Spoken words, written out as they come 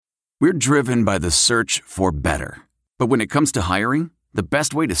We're driven by the search for better. But when it comes to hiring, the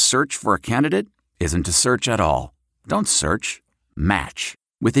best way to search for a candidate isn't to search at all. Don't search. Match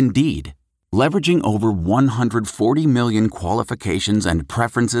with Indeed. Leveraging over 140 million qualifications and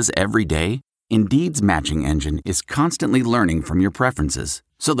preferences every day, Indeed's matching engine is constantly learning from your preferences.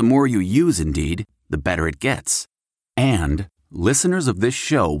 So the more you use Indeed, the better it gets. And listeners of this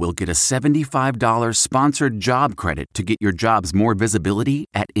show will get a $75 sponsored job credit to get your jobs more visibility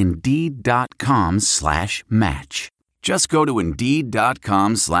at Indeed.com/match. Just go to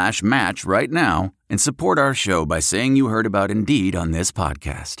Indeed.com/match right now and support our show by saying you heard about Indeed on this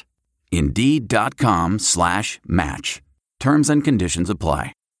podcast. Indeed.com/match. Terms and conditions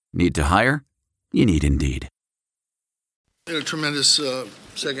apply. Need to hire? You need Indeed. A tremendous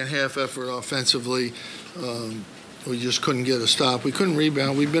second half effort offensively. We just couldn't get a stop. We couldn't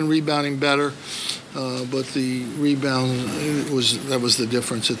rebound. We've been rebounding better, but the rebound that was the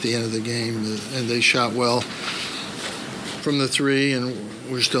difference at the end of the game. And they shot well from the three, and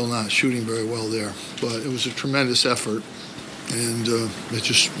we're still not shooting very well there. But it was a tremendous effort, and it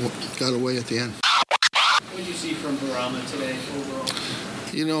just got away at the end. What did you see from Bourama today overall?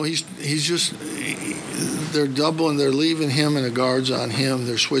 You know, they're doubling, they're leaving him and the guards on him.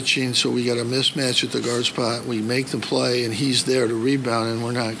 They're switching, so we got a mismatch at the guard spot. We make the play, and he's there to rebound, and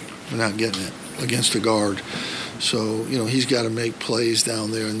we're not getting it against the guard. So, you know, he's got to make plays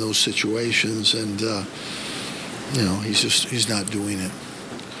down there in those situations, and you know, he's not doing it.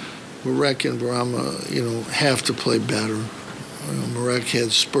 Marek and Bourama, you know, have to play better. Marek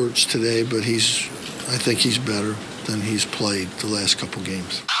had spurts today, but I think he's better than he's played the last couple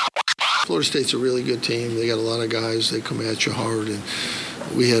games. Florida State's a really good team. They got a lot of guys. They come at you hard, and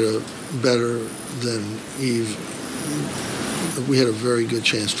we had a very good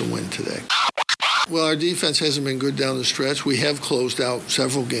chance to win today. Well, our defense hasn't been good down the stretch. We have closed out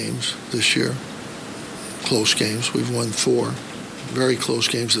several games this year. Close games. We've won 4 very close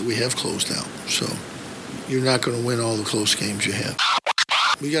games that we have closed out. So you're not going to win all the close games you have.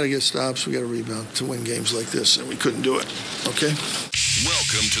 We got to get stops. We got to rebound to win games like this, and we couldn't do it. Okay?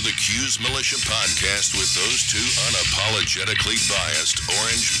 Welcome to the Q's Militia Podcast with those two unapologetically biased,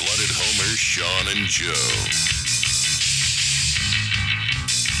 orange-blooded homers, Sean and Joe.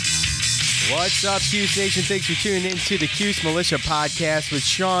 What's up, Q's Nation? Thanks for tuning in to the Q's Militia Podcast with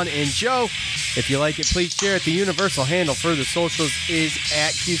Sean and Joe. If you like it, please share it. The universal handle for the socials is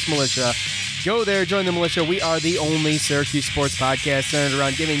at Q's Militia. Go there, join the militia. We are the only Syracuse sports podcast centered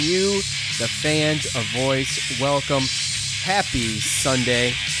around giving you, the fans, a voice. Welcome. Happy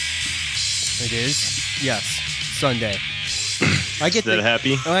Sunday. It is. Yes, Sunday. I get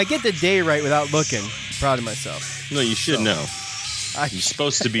happy? I get the day right without looking. Proud of myself. No, you should know. You're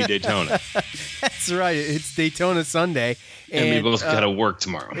supposed to be Daytona. That's right. It's Daytona Sunday. And we both got to work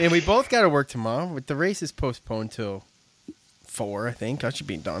tomorrow. And we both got to work tomorrow. But the race is postponed till 4, I think. I should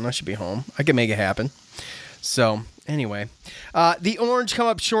be done. I should be home. I can make it happen. So, anyway. The Orange come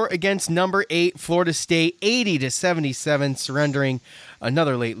up short against number 8, Florida State, 80-77, surrendering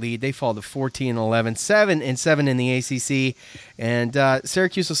another late lead. They fall to 14-11, 7-7 in the ACC. And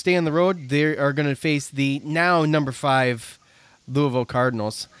Syracuse will stay on the road. They are going to face the now number 5 Louisville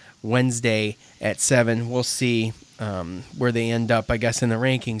Cardinals Wednesday at 7. We'll see where they end up, I guess, in the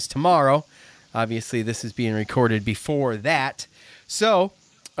rankings tomorrow. Obviously, this is being recorded before that. So,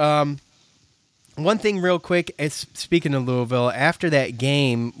 one thing real quick, is speaking of Louisville, after that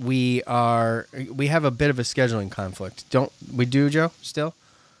game, we have a bit of a scheduling conflict. Don't we do, Joe, still?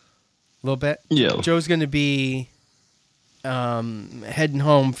 A little bit? Yeah. Joe's going to be heading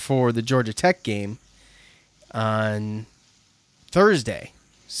home for the Georgia Tech game on Thursday.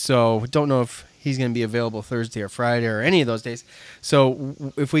 So, don't know if he's going to be available Thursday or Friday or any of those days. So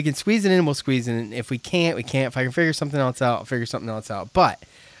if we can squeeze it in, we'll squeeze it in. If we can't, we can't. If I can figure something else out, I'll figure something else out. But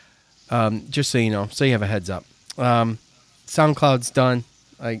just so you know, so you have a heads up. SoundCloud's done.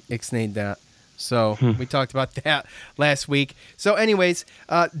 I ixnayed that. So we talked about that last week. So anyways,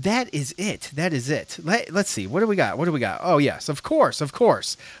 that is it. That is it. Let's see. What do we got? Oh, yes, of course.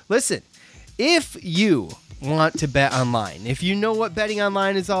 Listen, if you want to bet online, if you know what betting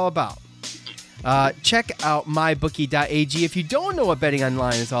online is all about, check out mybookie.ag. If you don't know what betting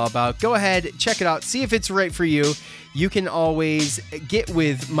online is all about, go ahead, check it out, see if it's right for you. You can always get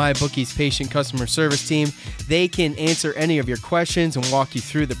with MyBookie's patient customer service team. They can answer any of your questions and walk you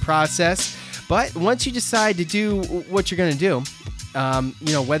through the process. But once you decide to do what you're going to do,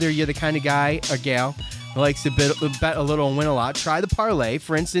 whether you're the kind of guy or gal who likes to bet a little and win a lot, try the parlay.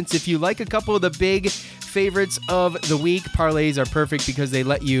 For instance, if you like a couple of the big favorites of the week. Parlays are perfect because they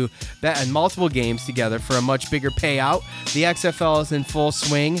let you bet on multiple games together for a much bigger payout. The XFL is in full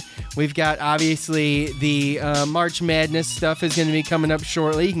swing. We've got, obviously, the March Madness stuff is going to be coming up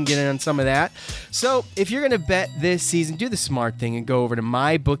shortly. You can get in on some of that. So if you're going to bet this season, do the smart thing and go over to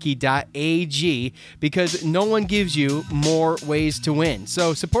mybookie.ag because no one gives you more ways to win.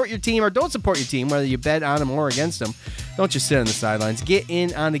 So support your team or don't support your team, whether you bet on them or against them. Don't just sit on the sidelines. Get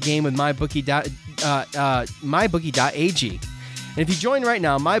in on the game with mybookie.ag. And if you join right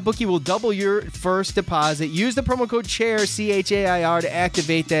now, MyBookie will double your first deposit. Use the promo code CHAIR, CHAIR, to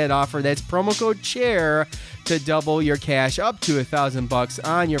activate that offer. That's promo code CHAIR to double your cash up to $1,000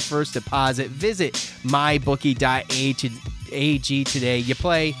 on your first deposit. Visit mybookie.ag today. You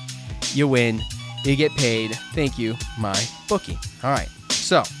play, you win, you get paid. Thank you, MyBookie. All right,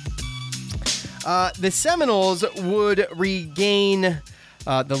 so the Seminoles would regain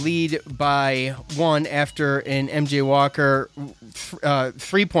the lead by 1 after an MJ Walker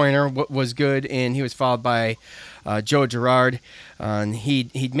three-pointer was good, and he was fouled by Joe Girard.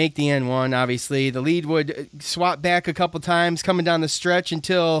 He'd make the N1, obviously. The lead would swap back a couple times coming down the stretch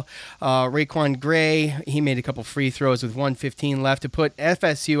until Raquan Gray, he made a couple free throws with 1:15 left to put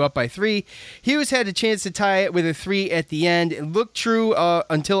FSU up by 3. Hughes had a chance to tie it with a 3 at the end. It looked true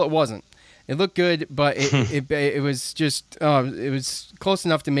until it wasn't. It looked good, but it was just it was close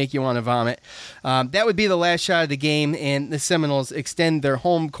enough to make you want to vomit. That would be the last shot of the game, and the Seminoles extend their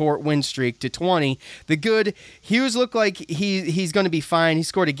home court win streak to 20. The good, Hughes looked like he's going to be fine. He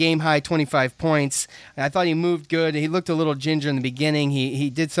scored a game-high 25 points. I thought he moved good. He looked a little ginger in the beginning. He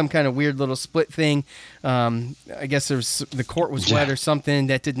did some kind of weird little split thing. I guess the court was wet or something.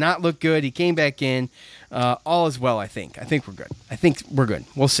 That did not look good. He came back in. All is well, I think. I think we're good.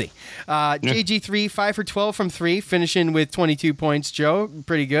 We'll see. JG3, 5 for 12 from 3, finishing with 22 points, Joe.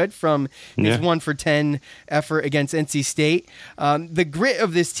 Pretty good from his 1 for 10 effort against NC State. The grit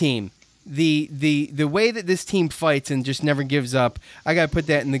of this team, the way that this team fights and just never gives up, I got to put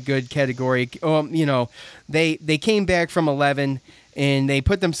that in the good category. They came back from 11, and they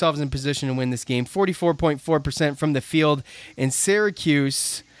put themselves in position to win this game. 44.4% from the field, and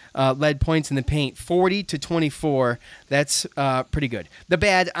Syracuse led points in the paint, 40-24. That's pretty good. The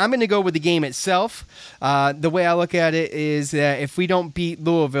bad, I'm going to go with the game itself. The way I look at it is that if we don't beat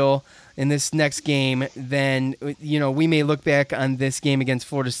Louisville in this next game, then we may look back on this game against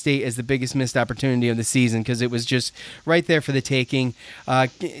Florida State as the biggest missed opportunity of the season because it was just right there for the taking.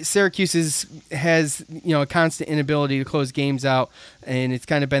 Syracuse has a constant inability to close games out, and it's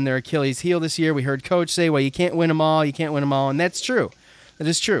kind of been their Achilles heel this year. We heard Coach say, well, you can't win them all, and that's true. That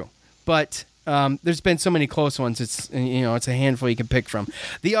is true, but there's been so many close ones. It's a handful you can pick from.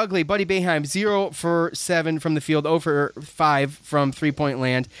 The ugly, Buddy Boeheim, 0 for 7 from the field, 0 for 5 from three-point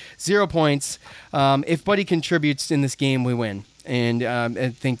land, 0 points. If Buddy contributes in this game, we win, and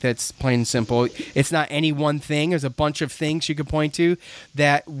I think that's plain and simple. It's not any one thing. There's a bunch of things you could point to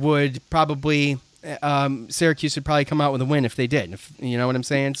that would probably Syracuse would probably come out with a win if they did. You know what I'm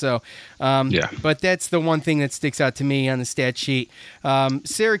saying? So, But that's the one thing that sticks out to me on the stat sheet.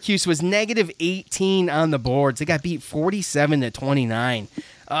 Syracuse was negative 18 on the boards. They got beat 47-29.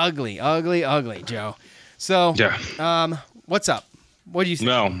 Ugly, Joe. So, what's up? What do you think?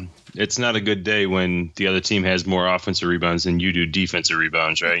 Well, it's not a good day when the other team has more offensive rebounds than you do defensive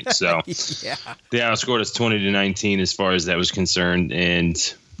rebounds, right? So, they outscored us 20-19 as far as that was concerned,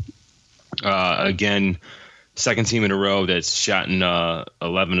 and again, second team in a row that's shot in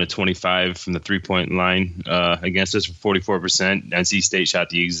 11-25 from the three-point line against us for 44%. NC State shot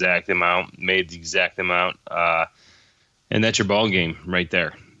the exact amount, made the exact amount, and that's your ball game right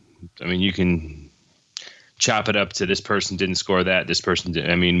there. I mean, you can chop it up to this person didn't score that, this person did.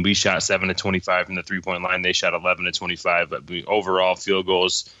 I mean, we shot 7-25 from the three-point line. They shot 11-25, but overall field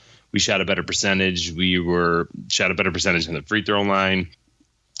goals, we shot a better percentage. We shot a better percentage on the free throw line.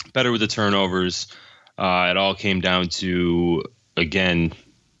 Better with the turnovers. It all came down to, again,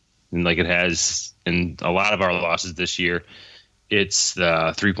 like it has in a lot of our losses this year, it's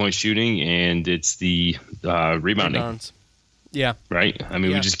the three-point shooting and it's the rebounding. Rebounds. Yeah. Right? I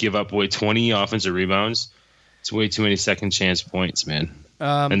mean, we just give up 20 offensive rebounds. It's way too many second chance points, man.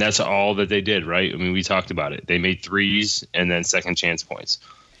 And that's all that they did, right? I mean, we talked about it. They made threes and then second chance points.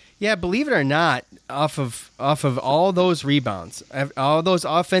 Yeah, believe it or not, off of all those rebounds, all those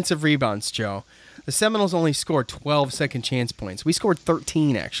offensive rebounds, Joe, the Seminoles only scored 12 second chance points. We scored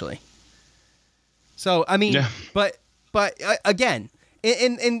 13, actually. So, I mean, but again,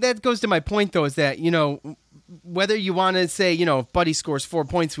 and that goes to my point, though, is that, whether you want to say, if Buddy scores 4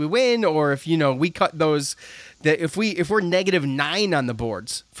 points, we win, or if, we cut those, that if we're -9 on the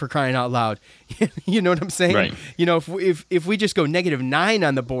boards, for crying out loud, you know what I'm saying? Right. If we just go -9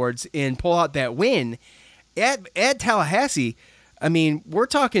 on the boards and pull out that win at Tallahassee, I mean, we're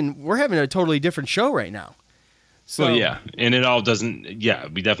having a totally different show right now. So, well, yeah, and it all doesn't. Yeah,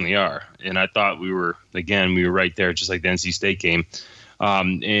 we definitely are. And I thought we were right there, just like the NC State game.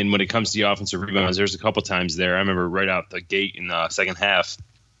 And when it comes to the offensive rebounds, there's a couple times there. I remember right out the gate in the second half,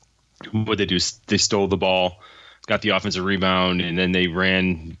 what they do is they stole the ball, got the offensive rebound, and then they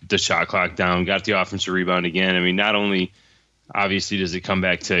ran the shot clock down, got the offensive rebound again. I mean, not only obviously does it come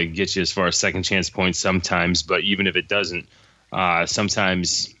back to get you as far as second chance points sometimes, but even if it doesn't,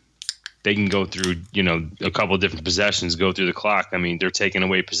 sometimes they can go through, a couple of different possessions, go through the clock. I mean, they're taking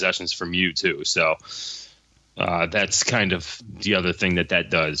away possessions from you too. So that's kind of the other thing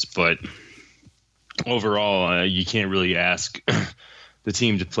that does. But overall, you can't really ask the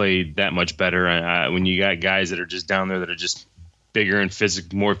team to play that much better when you got guys that are just down there that are just bigger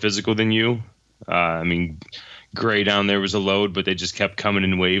and more physical than you. I mean, Gray down there was a load, but they just kept coming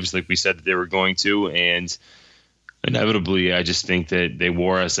in waves like we said that they were going to. And inevitably, I just think that they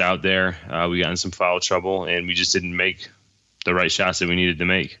wore us out there. We got in some foul trouble, and we just didn't make the right shots that we needed to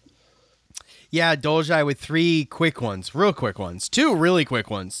make. Yeah, Dolezaj with 3 quick ones, real quick ones. 2 really quick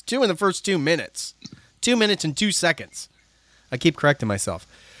ones. 2 in the first 2 minutes. 2 minutes and 2 seconds. I keep correcting myself.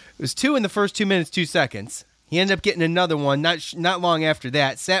 It was 2 in the first 2 minutes, 2 seconds. He ended up getting another one not long after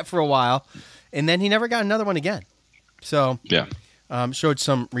that, sat for a while, and then he never got another one again. So, yeah, showed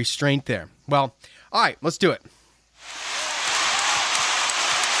some restraint there. Well, all right, let's do it.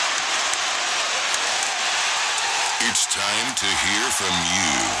 It's time to hear from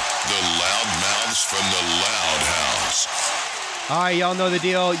you, the loudmouths from the Loud House. All right, y'all know the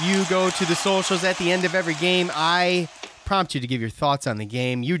deal. You go to the socials at the end of every game. I prompt you to give your thoughts on the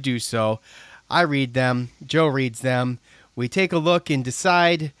game. You do so. I read them. Joe reads them. We take a look and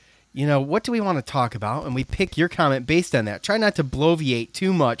decide, what do we want to talk about? And we pick your comment based on that. Try not to bloviate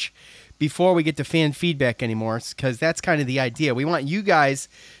too much before we get to fan feedback anymore, because that's kind of the idea. We want you guys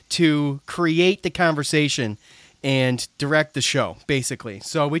to create the conversation and direct the show, basically.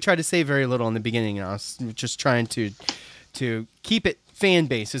 So we try to say very little in the beginning. Just trying to keep it fan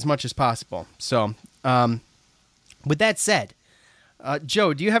base as much as possible. So with that said,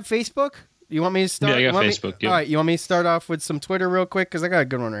 Joe, do you have Facebook? You want me to start? Yeah, I got Facebook. Yeah. All right, you want me to start off with some Twitter real quick? Because I got a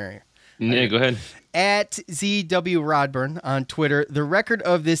good one right here. Yeah, go ahead. At ZW Rodburn on Twitter, the record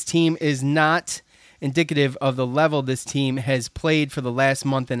of this team is not indicative of the level this team has played for the last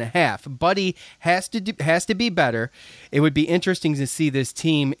month and a half. Buddy has to be better. It would be interesting to see this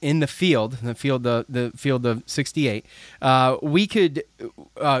team in the field of 68. We could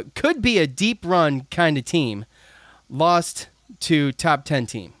be a deep run kind of team, lost to top 10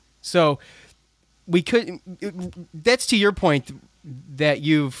 team. So we could. That's to your point that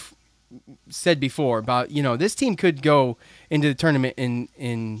you've said before about, this team could go into the tournament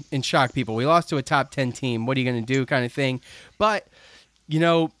and shock people. We lost to a top 10 team. What are you going to do, kind of thing? But you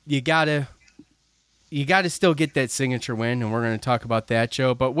gotta still get that signature win, and we're going to talk about that,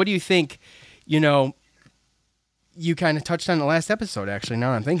 Joe. But what do you think? You kind of touched on the last episode, actually.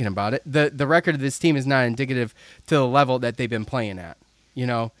 Now I'm thinking about it. The record of this team is not indicative to the level that they've been playing at.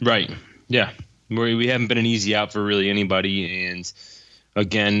 Right? Yeah, we haven't been an easy out for really anybody, and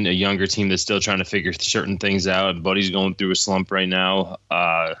again, a younger team that's still trying to figure certain things out. Buddy's going through a slump right now.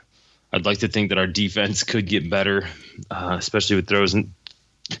 I'd like to think that our defense could get better, especially with throws and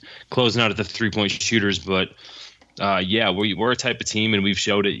closing out at the 3-point shooters. But we're a type of team, and we've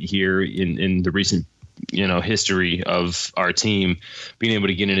showed it here in the recent history of our team, being able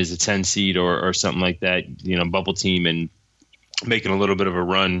to get in as a 10 seed or something like that, bubble team, and making a little bit of a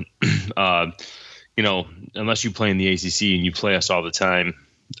run. Unless you play in the ACC and you play us all the time,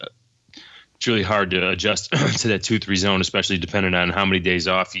 it's really hard to adjust to that 2-3 zone, especially depending on how many days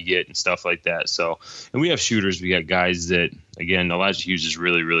off you get and stuff like that. So, and we have shooters. We got guys that, again, Elijah Hughes is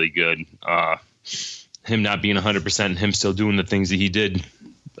really, really good. Him not being 100% and him still doing the things that he did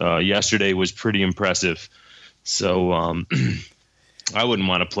yesterday was pretty impressive. So I wouldn't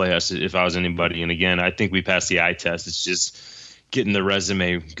want to play us if I was anybody. And again, I think we passed the eye test. It's just getting the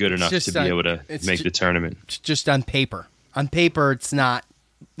resume good enough to be able to make the tournament. Just on paper. On paper,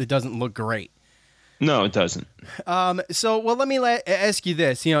 it doesn't look great. No, it doesn't. Let me ask you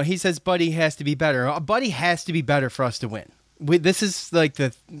this. He says Buddy has to be better. Buddy has to be better for us to win. This is like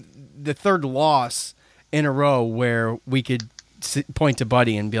the third loss in a row where we could point to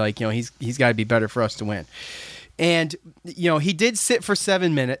Buddy and be like, he's got to be better for us to win. And, he did sit for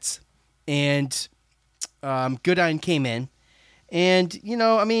 7 minutes, and Goodine came in. And,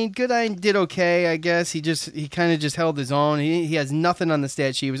 Goodine did okay, I guess. He kind of just held his own. He has nothing on the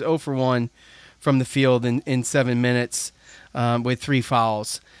stat sheet. He was 0 for 1 from the field in 7 minutes with 3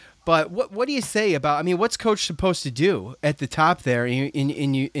 fouls. But what do you say about, what's coach supposed to do at the top there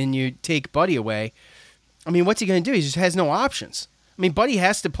and you take Buddy away? What's he going to do? He just has no options. Buddy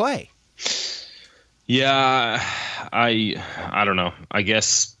has to play. Yeah, I don't know. I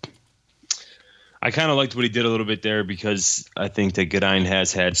guess I kind of liked what he did a little bit there because I think that Goodine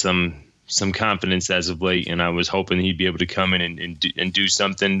has had some confidence as of late, and I was hoping he'd be able to come in and do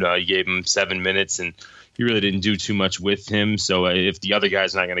something. He gave him 7 minutes, and he really didn't do too much with him. So if the other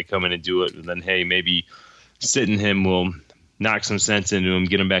guy's not going to come in and do it, then, hey, maybe sitting him will knock some sense into him,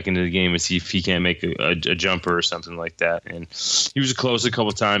 get him back into the game and see if he can't make a jumper or something like that. And he was close a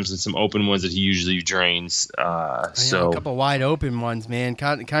couple times and some open ones that he usually drains. A couple wide open ones, man.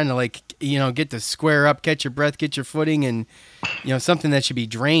 Kind of like, get to square up, catch your breath, get your footing, and, something that should be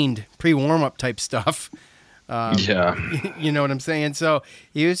drained, pre-warm-up type stuff. Yeah. You know what I'm saying? So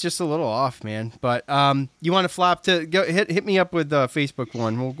he was just a little off, man. But you want to flop to go hit me up with the Facebook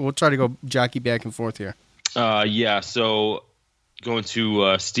one. We'll try to go jockey back and forth here. Yeah. So going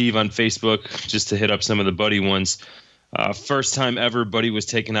to Steve on Facebook just to hit up some of the Buddy ones. First time ever Buddy was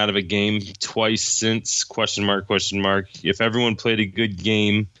taken out of a game twice since ? If everyone played a good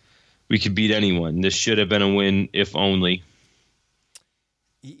game, we could beat anyone. This should have been a win, if only.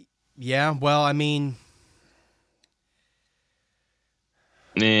 Yeah. Well, And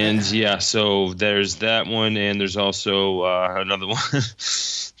yeah, so there's that one, and there's also another one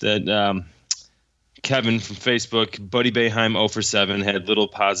that Kevin from Facebook, Buddy Boeheim 0 for 7, had little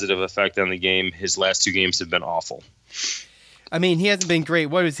positive effect on the game. His last 2 games have been awful. He hasn't been great.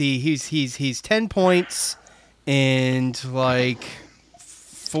 What is he? He's 10 points and like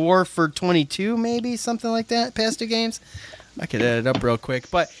 4 for 22, maybe something like that. Past 2 games, I could add it up real quick.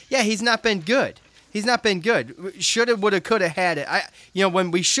 But yeah, he's not been good. Shoulda, woulda, coulda, had it.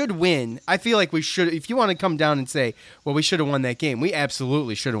 When we should win, I feel like we should. If you want to come down and say, well, we should have won that game, we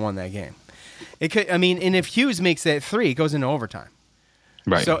absolutely should have won that game. It could. And if Hughes makes that 3, it goes into overtime.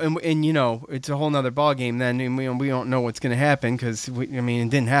 Right. So and it's a whole nother ball game then, and we don't know what's going to happen because it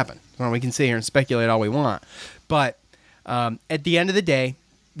didn't happen. Well, we can sit here and speculate all we want, but at the end of the day,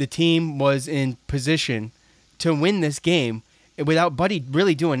 the team was in position to win this game without Buddy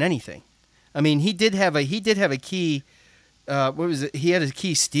really doing anything. He did have a key. What was it? He had a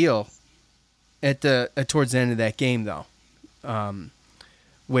key steal at towards the end of that game though,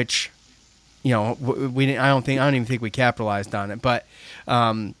 which. We didn't. I don't even think we capitalized on it. But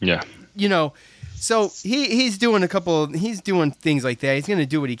yeah, so he's doing he's doing things like that. He's going to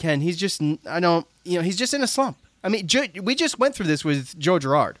do what he can. He's just he's just in a slump. We just went through this with Joe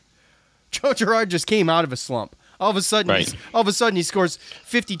Girard. Joe Girard just came out of a slump. All of a sudden he scores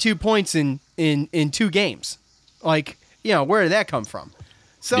 52 points in 2 games. Like, where did that come from?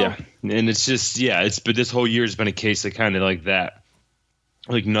 So yeah, and it's just but this whole year has been a case of kind of like that.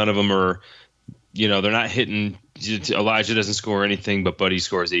 Like none of them are. They're not hitting. Elijah doesn't score anything, but Buddy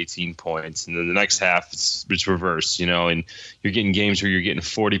scores 18 points. And then the next half, it's reversed, and you're getting games where you're getting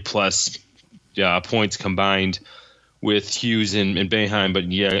 40-plus points combined with Hughes and Boeheim, but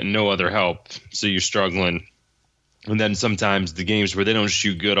no other help. So you're struggling. And then sometimes the games where they don't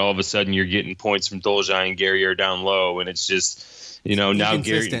shoot good, all of a sudden you're getting points from Dolezaj and Gary are down low, and it's just, now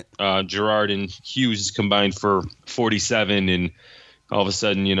Gary, Girard and Hughes combined for 47, and all of a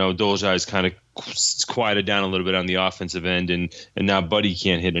sudden, Dolezaj is kind of quieted down a little bit on the offensive end, and now Buddy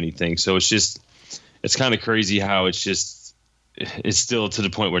can't hit anything. So it's kind of crazy how it's still to the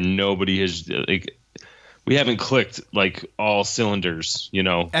point where nobody has we haven't clicked like all cylinders, in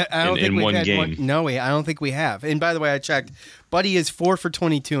one game. I don't think we have. And by the way, I checked. Buddy is 4 for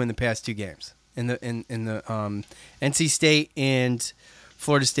 22 in the past 2 games in the NC State and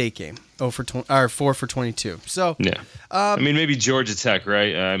Florida State game. 4 for 22. So yeah, maybe Georgia Tech,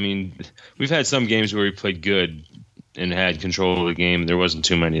 right? We've had some games where we played good and had control of the game. There wasn't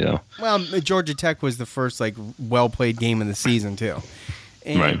too many though. Well, Georgia Tech was the first well played game of the season too.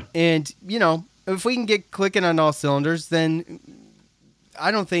 And, right. And if we can get clicking on all cylinders, then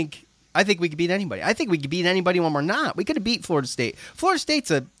I think we could beat anybody. I think we could beat anybody when we're not. We could have beat Florida State. Florida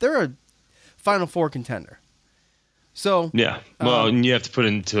State's they're a Final Four contender. So yeah, well, and you have to put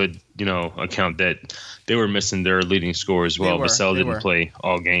into account that they were missing their leading scorer as well. Vassell didn't play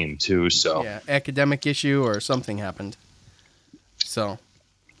all game too, so yeah, academic issue or something happened. So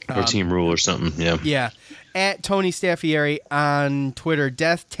or team rule or something. Yeah, yeah. At Tony Staffieri on Twitter,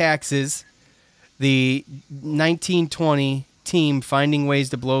 death taxes the 1920 team finding ways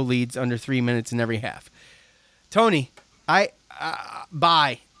to blow leads under 3 minutes in every half. Tony,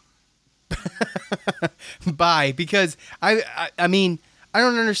 bye. Bye, because I mean, I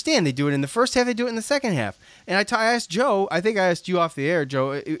don't understand. They do it in the first half, they do it in the second half. And I asked Joe, I think I asked you off the air,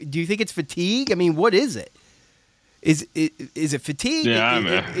 Joe, do you think it's fatigue? I mean, what is it? Is it fatigue?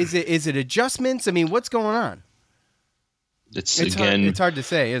 Yeah, is it adjustments? I mean, what's going on? It's hard to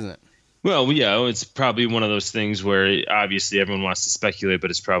say, isn't it? Well, yeah, it's probably one of those things where obviously everyone wants to speculate, but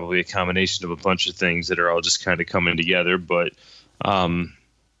it's probably a combination of a bunch of things that are all just kind of coming together. But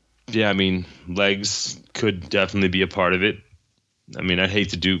yeah, I mean, legs could definitely be a part of it. I mean, I'd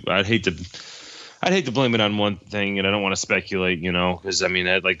hate to blame it on one thing, and I don't want to speculate, because I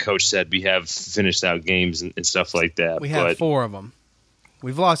mean, like Coach said, we have finished out games and stuff like that. We have 4 of them.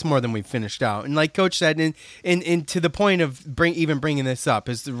 We've lost more than we've finished out, and like Coach said, and to the point of bringing this up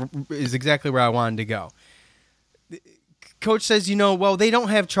is exactly where I wanted to go. Coach says, well, they don't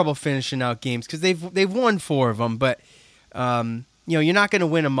have trouble finishing out games because they've won 4 of them, but you're not going to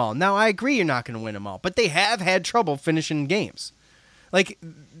win them all. Now, I agree, you're not going to win them all, but they have had trouble finishing games. Like,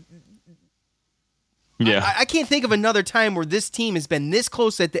 yeah, I can't think of another time where this team has been this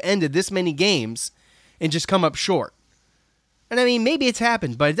close at the end of this many games and just come up short. And I mean, maybe it's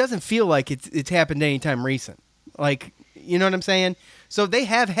happened, but it doesn't feel like it's happened anytime recent. Like, you know what I'm saying? So they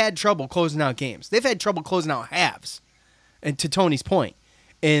have had trouble closing out games. They've had trouble closing out halves, and to Tony's point.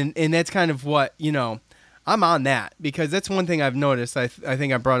 And that's kind of what, I'm on that, because that's one thing I've noticed. I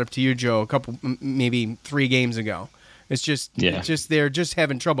think I brought up to you, Joe, maybe 3 games ago. It's just they're just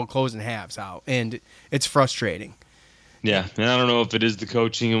having trouble closing halves out, and it's frustrating. Yeah, and I don't know if it is the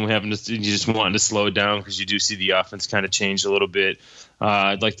coaching and you just wanting to slow it down because you do see the offense kind of change a little bit.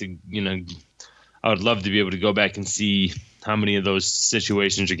 I'd like to, I would love to be able to go back and see how many of those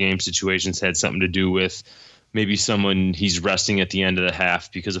situations or game situations had something to do with maybe someone he's resting at the end of the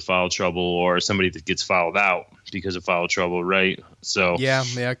half because of foul trouble, or somebody that gets fouled out because of foul trouble, right? So yeah.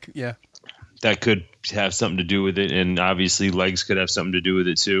 That could have something to do with it, and obviously legs could have something to do with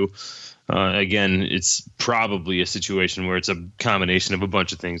it too. Again, it's probably a situation where it's a combination of a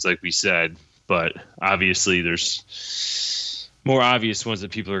bunch of things, like we said, but obviously there's more obvious ones that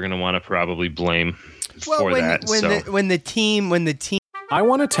people are going to want to probably blame for that. When the team. I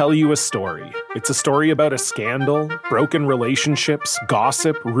want to tell you a story. It's a story about a scandal, broken relationships,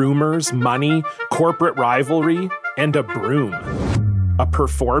 gossip, rumors, money, corporate rivalry, and a broom. A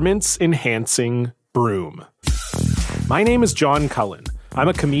performance-enhancing broom. My name is John Cullen. I'm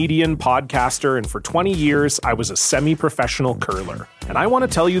a comedian, podcaster, and for 20 years, I was a semi-professional curler. And I want to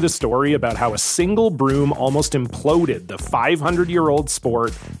tell you the story about how a single broom almost imploded the 500-year-old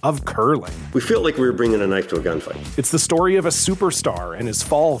sport of curling. We felt like we were bringing a knife to a gunfight. It's the story of a superstar and his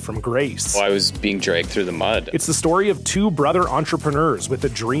fall from grace. Well, I was being dragged through the mud. It's the story of 2 brother entrepreneurs with a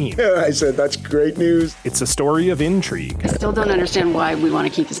dream. I said, that's great news. It's a story of intrigue. I still don't understand why we want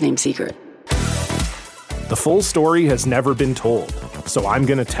to keep his name secret. The full story has never been told, so I'm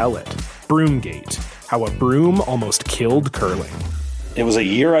going to tell it. Broomgate, how a broom almost killed curling. It was a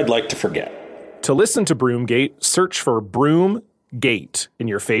year I'd like to forget. To listen to Broomgate, search for Broomgate in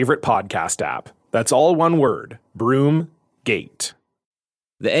your favorite podcast app. That's all one word, Broomgate.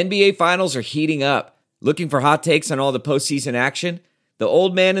 The NBA Finals are heating up. Looking for hot takes on all the postseason action? The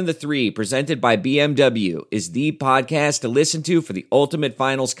Old Man and the Three, presented by BMW, is the podcast to listen to for the ultimate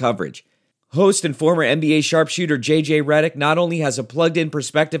finals coverage. Host and former NBA sharpshooter JJ Redick not only has a plugged-in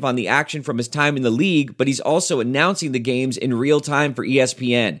perspective on the action from his time in the league, but he's also announcing the games in real time for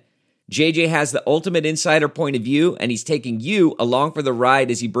ESPN. JJ has the ultimate insider point of view, and he's taking you along for the ride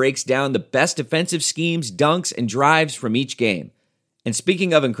as he breaks down the best defensive schemes, dunks, and drives from each game. And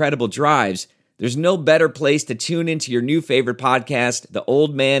speaking of incredible drives, there's no better place to tune into your new favorite podcast, The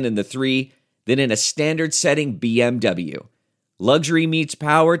Old Man and the Three, than in a standard-setting BMW. Luxury meets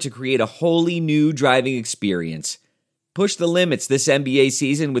power to create a wholly new driving experience. Push the limits this NBA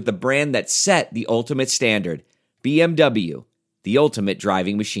season with the brand that set the ultimate standard. BMW, the ultimate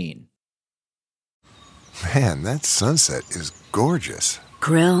driving machine. Man, that sunset is gorgeous.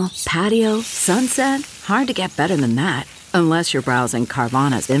 Grill, patio, sunset. Hard to get better than that. Unless you're browsing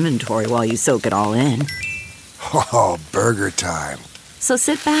Carvana's inventory while you soak it all in. Oh, burger time. So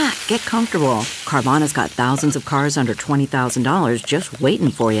sit back, get comfortable. Carvana's got thousands of cars under $20,000 just waiting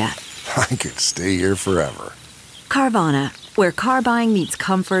for you. I could stay here forever. Carvana, where car buying meets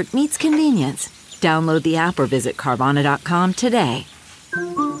comfort meets convenience. Download the app or visit Carvana.com today.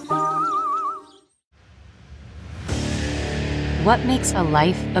 What makes a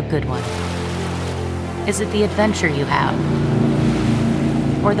life a good one? Is it the adventure you have?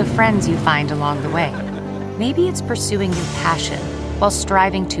 Or the friends you find along the way? Maybe it's pursuing your passion while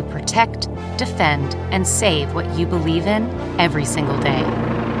striving to protect, defend, and save what you believe in every single day.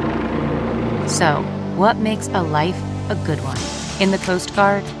 So, what makes a life a good one? In the Coast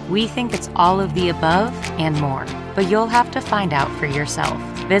Guard, we think it's all of the above and more, but you'll have to find out for yourself.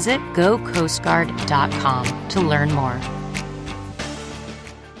 Visit gocoastguard.com to learn more.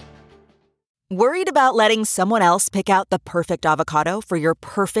 Worried about letting someone else pick out the perfect avocado for your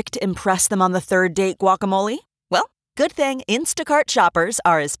perfect impress-them-on-the-third-date guacamole? Well, good thing Instacart shoppers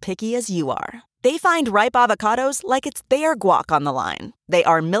are as picky as you are. They find ripe avocados like it's their guac on the line. They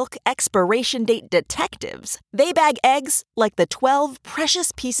are milk expiration date detectives. They bag eggs like the 12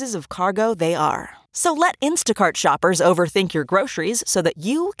 precious pieces of cargo they are. So let Instacart shoppers overthink your groceries so that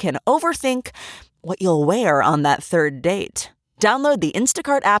you can overthink what you'll wear on that third date. Download the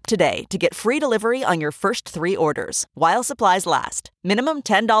Instacart app today to get free delivery on your first 3 orders, while supplies last. Minimum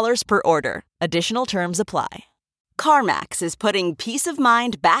 $10 per order. Additional terms apply. CarMax is putting peace of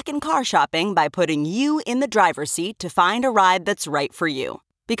mind back in car shopping by putting you in the driver's seat to find a ride that's right for you.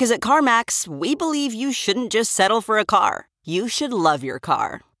 Because at CarMax, we believe you shouldn't just settle for a car. You should love your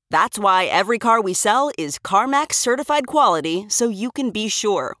car. That's why every car we sell is CarMax certified quality, so you can be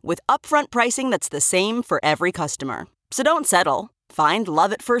sure with upfront pricing that's the same for every customer. So don't settle. Find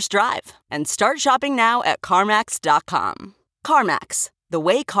love at first drive and start shopping now at CarMax.com. CarMax, the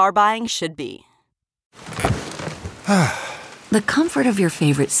way car buying should be. The comfort of your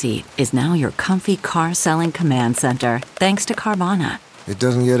favorite seat is now your comfy car selling command center, thanks to Carvana. It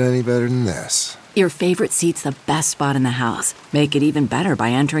doesn't get any better than this. Your favorite seat's the best spot in the house. Make it even better by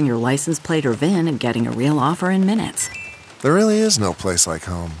entering your license plate or VIN and getting a real offer in minutes. There really is no place like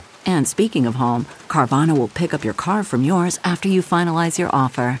home. And speaking of home, Carvana will pick up your car from yours after you finalize your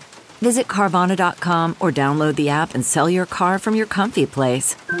offer. Visit Carvana.com or download the app and sell your car from your comfy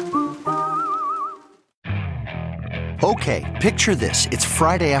place. Okay, picture this. It's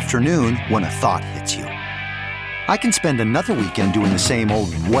Friday afternoon when a thought hits you. I can spend another weekend doing the same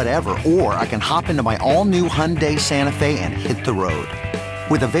old whatever, or I can hop into my all-new Hyundai Santa Fe and hit the road.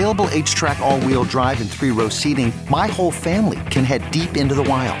 With available H-Track all-wheel drive and 3-row seating, my whole family can head deep into the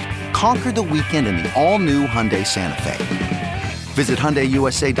wild. Conquer the weekend in the all-new Hyundai Santa Fe. Visit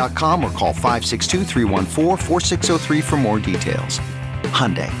HyundaiUSA.com or call 562-314-4603 for more details.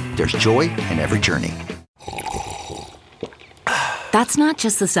 Hyundai, there's joy in every journey. That's not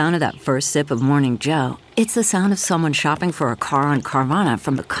just the sound of that first sip of Morning Joe. It's the sound of someone shopping for a car on Carvana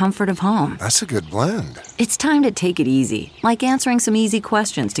from the comfort of home. That's a good blend. It's time to take it easy, like answering some easy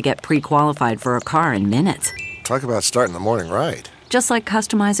questions to get pre-qualified for a car in minutes. Talk about starting the morning right. Just like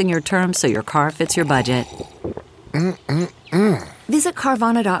customizing your terms so your car fits your budget. Visit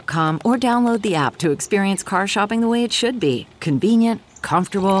Carvana.com or download the app to experience car shopping the way it should be. Convenient,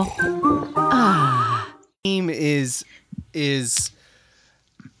 comfortable. Team is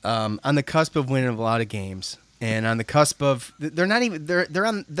on the cusp of winning a lot of games, and on the cusp of they're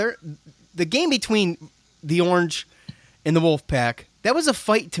the game between the Orange and the Wolfpack. That was a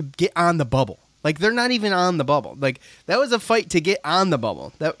fight to get on the bubble. Like, they're not even on the bubble. Like, that was a fight to get on the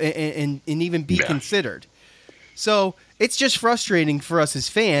bubble and even be considered. So it's just frustrating for us as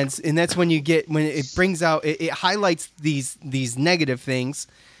fans, and that's when it brings out, it highlights these negative things,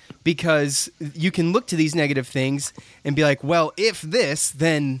 because you can look to these negative things and be like, well, if this,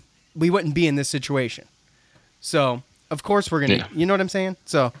 then we wouldn't be in this situation. So, of course, we're going to, you know what I'm saying?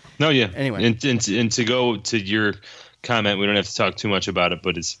 So, no, yeah. Anyway. And to go to your comment, we don't have to talk too much about it,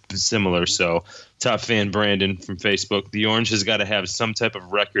 but it's similar. So, top fan Brandon from Facebook, the Orange has got to have some type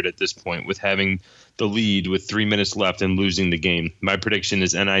of record at this point with having the lead with 3 minutes left and losing the game. My prediction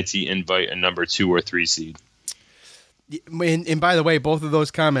is NIT invite a number 2 or 3 seed. And by the way, both of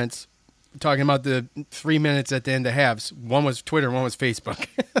those comments talking about the 3 minutes at the end of halves, one was Twitter, one was Facebook.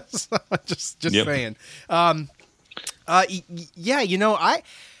 So just saying. And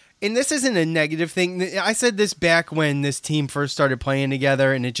this isn't a negative thing. I said this back when this team first started playing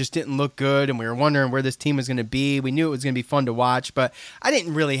together, and it just didn't look good, and we were wondering where this team was going to be. We knew it was going to be fun to watch, but I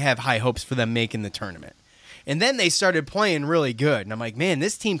didn't really have high hopes for them making the tournament. And then they started playing really good, and I'm like, man,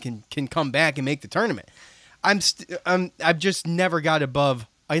 this team can come back and make the tournament. I've just never got above.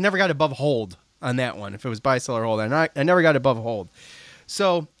 I never got above hold on that one. If it was buy, sell, or hold, I never got above hold.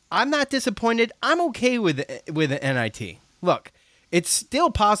 So I'm not disappointed. I'm okay with the NIT. Look, it's still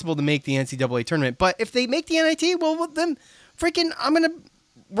possible to make the NCAA tournament, but if they make the NIT, well, then freaking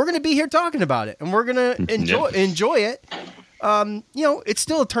we're gonna be here talking about it, and we're gonna enjoy it. It's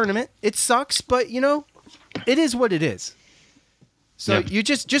still a tournament. It sucks, but it is what it is. So you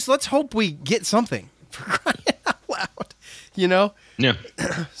just let's hope we get something. For crying out loud, Yeah.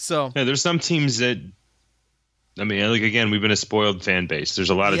 So there's some teams that I mean, like, again, we've been a spoiled fan base. There's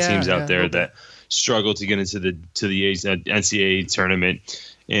a lot of teams out there that struggle to get into the NCAA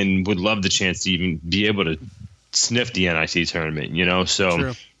tournament and would love the chance to even be able to sniff the NIT tournament, So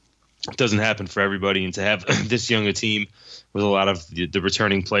True. It doesn't happen for everybody. And to have this young a team with a lot of the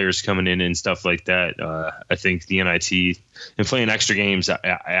returning players coming in and stuff like that, I think the NIT and playing extra games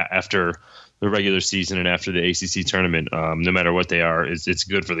after the regular season and after the ACC tournament, no matter what they are, it's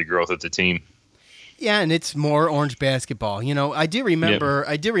good for the growth of the team. Yeah, and it's more Orange basketball. I do remember.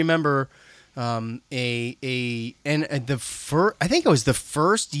 Yep. I do remember I think it was the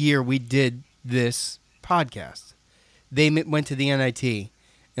first year we did this podcast. They went to the NIT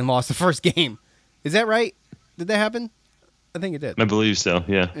and lost the first game. Is that right? Did that happen? I think it did. I believe so.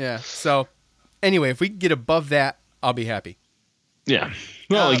 Yeah. Yeah. So anyway, if we can get above that, I'll be happy. Yeah.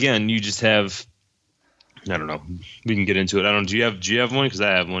 Well, again, you just have. I don't know. We can get into it. I don't. Do you have one? Because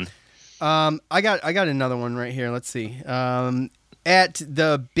I have one. I got another one right here. Let's see. At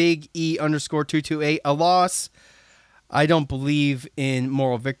the Big E _228, a loss. I don't believe in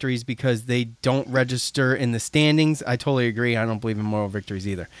moral victories because they don't register in the standings. I totally agree. I don't believe in moral victories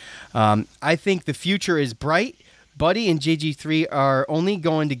either. I think the future is bright. Buddy and JG3 are only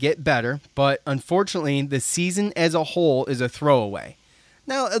going to get better, but unfortunately, the season as a whole is a throwaway.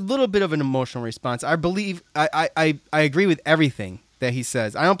 Now, a little bit of an emotional response. I believe I agree with everything that he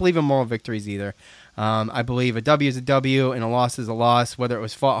says. I don't believe in moral victories either. I believe a W is a W and a loss is a loss, whether it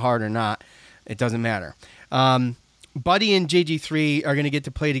was fought hard or not. It doesn't matter. Buddy and JG3 are going to get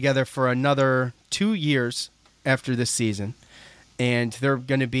to play together for another 2 years after this season, and they're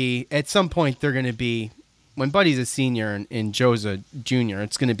going to be at some point. They're going to be when Buddy's a senior and Joe's a junior.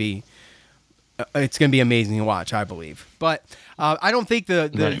 It's going to be amazing to watch, I believe. But I don't think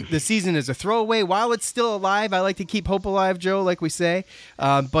the season is a throwaway. While it's still alive, I like to keep hope alive, Joe, like we say.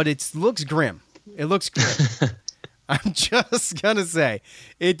 But it looks grim. It looks grim. I'm just going to say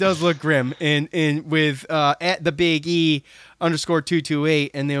it does look grim. And with at the Big E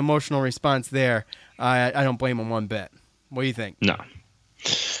 _228 and the emotional response there, I don't blame him one bit. What do you think?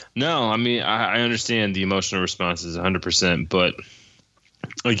 No, I mean, I understand the emotional response is 100%, but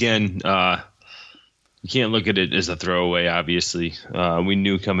again, you can't look at it as a throwaway, obviously. We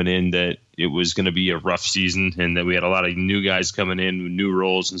knew coming in that it was going to be a rough season and that we had a lot of new guys coming in with new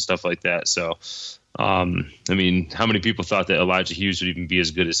roles and stuff like that. So, I mean, how many people thought that Elijah Hughes would even be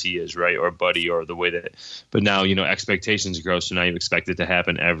as good as he is, right? Or Buddy, or the way that, but now, expectations grow. So now you expect it to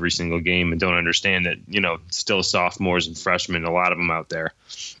happen every single game and don't understand that, still sophomores and freshmen, a lot of them out there.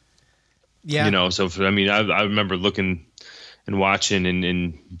 Yeah. So, I remember looking and watching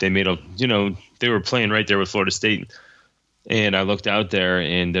and they made they were playing right there with Florida State. And I looked out there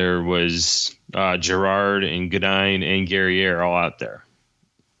and there was Gerard and Godine and Guerriere all out there.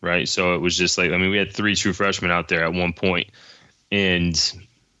 Right. So it was just like, we had 3 true freshmen out there at one point. And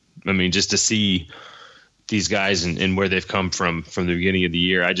just to see these guys and where they've come from the beginning of the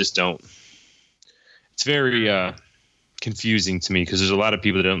year, I just don't, it's very confusing to me because there's a lot of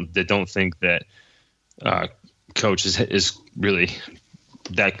people that don't think that coach is really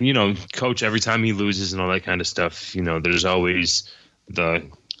that, coach every time he loses and all that kind of stuff. There's always the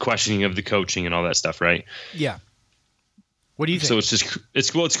questioning of the coaching and all that stuff. Right. Yeah. What do you think? So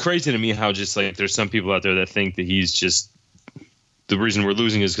it's crazy to me how just like there's some people out there that think that he's just the reason we're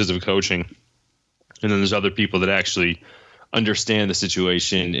losing is because of coaching. And then there's other people that actually understand the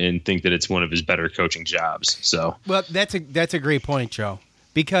situation and think that it's one of his better coaching jobs. So, well, that's a great point, Joe,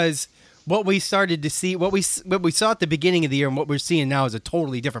 because what we started to see, what we saw at the beginning of the year and what we're seeing now is a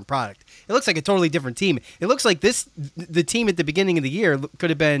totally different product. It looks like a totally different team. It looks like the team at the beginning of the year could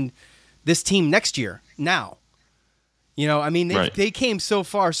have been this team next year now. They came so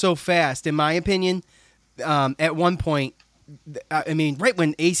far so fast, in my opinion. At one point, right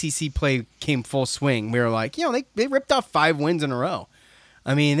when ACC play came full swing, we were like, they ripped off 5 wins in a row.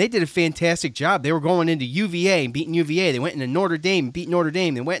 They did a fantastic job. They were going into UVA and beating UVA. They went into Notre Dame and beat Notre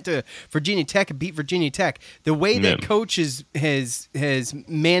Dame. They went to Virginia Tech and beat Virginia Tech. The way that coach has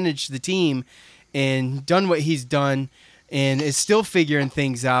managed the team and done what he's done and is still figuring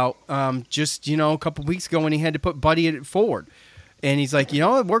things out. Just a couple weeks ago when he had to put Buddy forward. And he's like,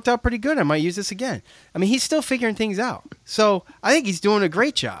 it worked out pretty good. I might use this again. He's still figuring things out. So I think he's doing a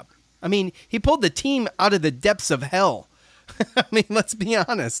great job. He pulled the team out of the depths of hell. Let's be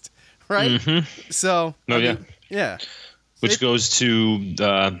honest, right? Mm-hmm. So, yeah. Which goes to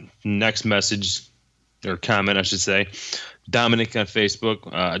the next message or comment, I should say. Dominic on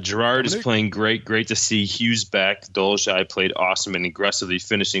Facebook. Gerard is playing great. Great to see Hughes back. Dolezaj played awesome and aggressively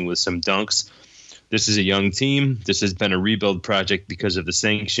finishing with some dunks. This is a young team. This has been a rebuild project because of the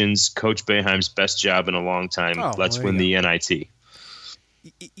sanctions. Coach Boeheim's best job in a long time. Let's win the NIT.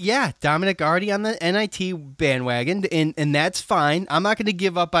 Yeah, Dominic already on the NIT bandwagon, and that's fine. I'm not going to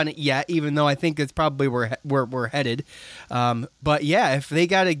give up on it yet, even though I think it's probably where we're headed. But yeah, if they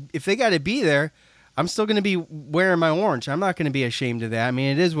gotta be there, I'm still going to be wearing my orange. I'm not going to be ashamed of that. I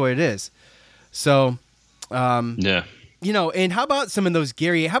mean, it is what it is. So, yeah. You know, and how about some of those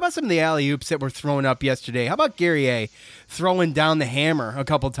how about some of the alley-oops that were thrown up yesterday? How about Guerrier throwing down the hammer a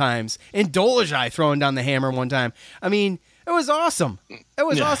couple times and Dolezaj throwing down the hammer one time? I mean, it was awesome. It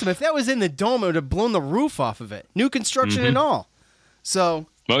was awesome. If that was in the dome, it would have blown the roof off of it. New construction and all. So.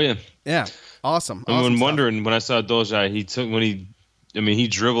 Oh, yeah. Yeah. Awesome. I'm wondering when I saw Dolezaj, he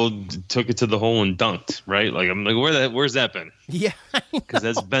dribbled, took it to the hole and dunked, right? Like, I'm like, where's that been? Yeah. Because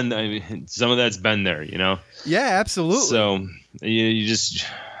that's been, some of that's been there, you know? Yeah, absolutely. So you just,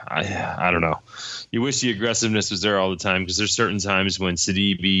 I don't know. You wish the aggressiveness was there all the time, because there's certain times when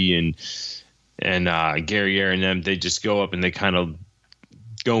Sidibe and Guerrier and them, they just go up and they kind of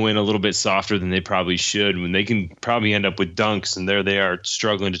go in a little bit softer than they probably should, when they can probably end up with dunks, and there they are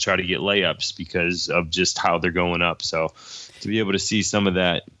struggling to try to get layups because of just how they're going up. So to be able to see some of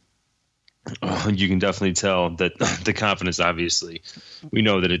that, you can definitely tell that the confidence, obviously, we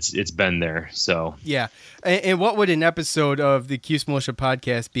know that it's been there. So yeah. And what would an episode of the Cuse Militia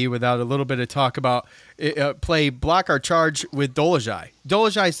podcast be without a little bit of talk about play block our charge with Dolezaj?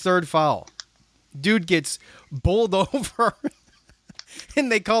 Dolezaj's third foul. Dude gets bowled over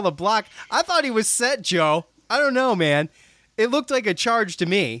and they call the block. I thought he was set, Joe. I don't know, man. It looked like a charge to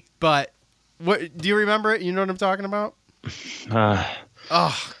me, but what do you remember it? You know what I'm talking about?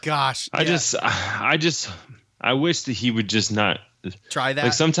 Oh gosh. I wish that he would just not try that.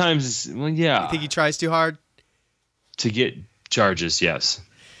 Like sometimes, well, yeah. You think he tries too hard to get charges? Yes.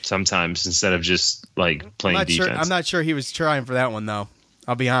 Sometimes, instead of just like playing defense. I'm not sure he was trying for that one though.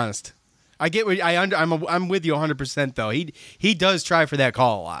 I'll be honest. I get what I'm with you 100% though. He does try for that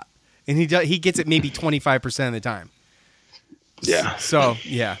call a lot, and he gets it maybe 25% of the time. Yeah. So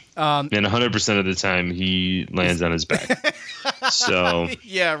yeah. And 100% of the time he lands on his back. So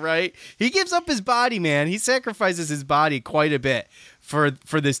yeah, right. He gives up his body, man. He sacrifices his body quite a bit for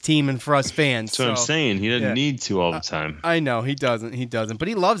this team and for us fans. That's what I'm saying. He doesn't need to all the time. I know he doesn't. But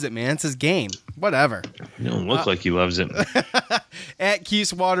he loves it, man. It's his game. Whatever. You don't look like he loves it. At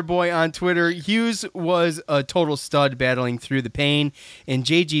Hughes Waterboy on Twitter, Hughes was a total stud battling through the pain, and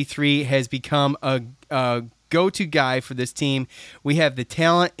JG3 has become a go-to guy for this team. We have the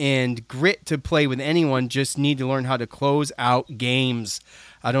talent and grit to play with anyone, just need to learn how to close out games.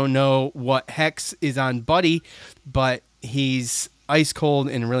 I don't know what hex is on Buddy, but he's ice cold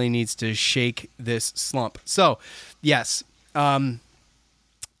and really needs to shake this slump. So, yes, Tony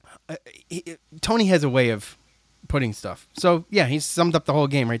has a way of putting stuff. So, yeah, he summed up the whole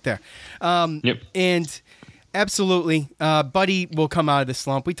game right there. Yep. And absolutely, Buddy will come out of the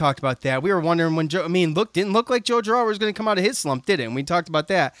slump. We talked about that. We were wondering when didn't look like Joe Girard was going to come out of his slump, did it? And we talked about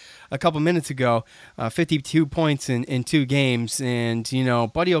that a couple minutes ago. 52 points in 2 games, and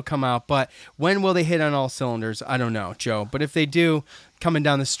Buddy will come out. But when will they hit on all cylinders? I don't know, Joe. But if they do, coming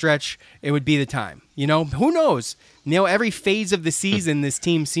down the stretch, it would be the time. Who knows? Every phase of the season, this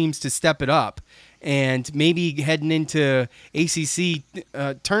team seems to step it up, and maybe heading into ACC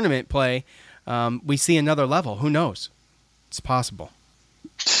tournament play. We see another level. Who knows? It's possible.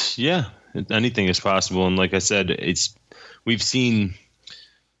 Yeah, anything is possible. And like I said, we've seen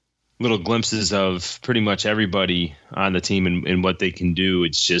little glimpses of pretty much everybody on the team and what they can do.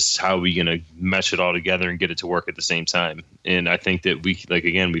 It's just how are we going to mesh it all together and get it to work at the same time. And I think that we've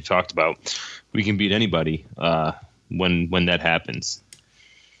talked about, we can beat anybody when that happens.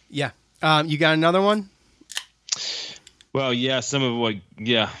 Yeah. You got another one? Well, yeah,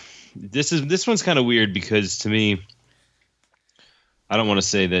 This one's kind of weird because to me, I don't want to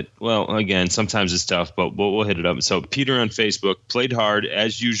say that. Well, again, sometimes it's tough, but we'll hit it up. So Peter on Facebook played hard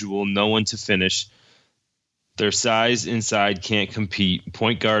as usual. No one to finish. Their size inside can't compete.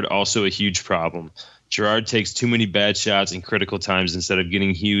 Point guard also a huge problem. Girard takes too many bad shots in critical times instead of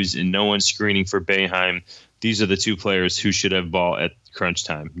getting Hughes, and no one screening for Boeheim. These are the two players who should have ball at crunch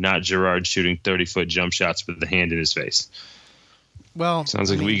time, not Girard shooting 30-foot jump shots with the hand in his face. Well, sounds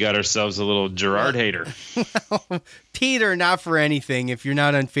like we got ourselves a little Girard hater. Well, Peter, not for anything. If you're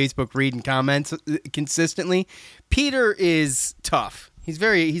not on Facebook reading comments consistently, Peter is tough. He's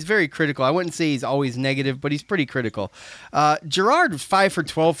very critical. I wouldn't say he's always negative, but he's pretty critical. Girard was 5 for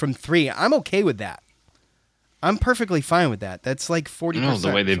 12 from 3. I'm okay with that. I'm perfectly fine with that. That's like 40%.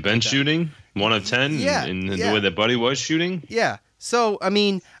 The way they've been shooting, 1 of 10, and the way that Buddy was shooting. Yeah. So, I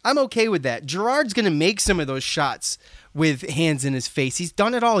mean, I'm okay with that. Girard's going to make some of those shots with hands in his face. He's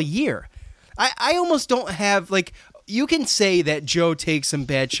done it all year. I almost don't have, like, you can say that Joe takes some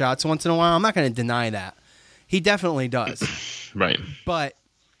bad shots once in a while. I'm not going to deny that. He definitely does. Right. But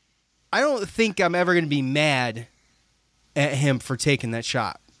I don't think I'm ever going to be mad at him for taking that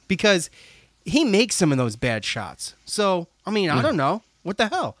shot because he makes some of those bad shots. So, I mean, I don't know. What the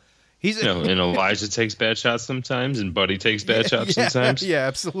hell? And Elijah takes bad shots sometimes, and Buddy takes bad shots sometimes. Yeah,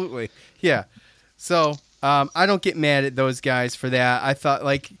 absolutely. Yeah. So I don't get mad at those guys for that. I thought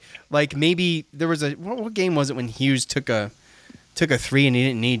like maybe there was what game was it when Hughes took a 3 and he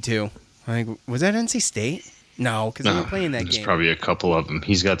didn't need to? I think was that NC State? No, because they were playing that game. There's probably a couple of them.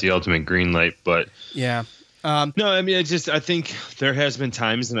 He's got the ultimate green light, but yeah. No, I mean, I think there has been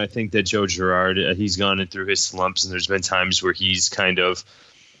times, and I think that Joe Girard, he's gone in through his slumps, and there's been times where he's kind of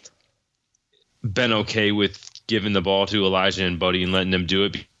been okay with giving the ball to Elijah and Buddy and letting them do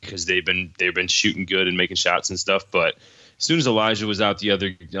it because they've been shooting good and making shots and stuff. But as soon as Elijah was out the other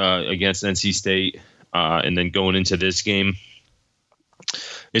against NC State, and then going into this game,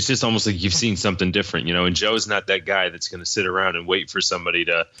 it's just almost like you've seen something different, you know. And Joe's not that guy that's going to sit around and wait for somebody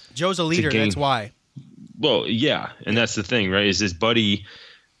to. Joe's a leader. That's why. Well, yeah, and that's the thing, right? Is his Buddy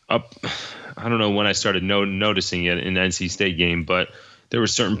up? I don't know when I started noticing it in the NC State game, but there were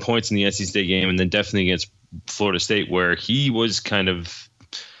certain points in the NC State game, and then definitely against Florida State, where he was kind of,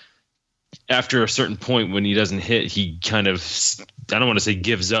 after a certain point when he doesn't hit, he kind of, I don't want to say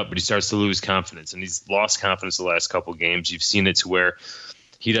gives up, but he starts to lose confidence, and he's lost confidence the last couple games. You've seen it to where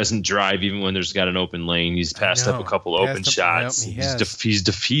he doesn't drive even when there's got an open lane. He's passed up a couple open shots. He's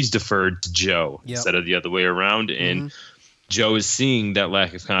deferred to Joe instead of the other way around, and Joe is seeing that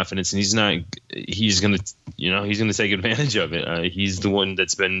lack of confidence, and he's going to take advantage of it. He's the one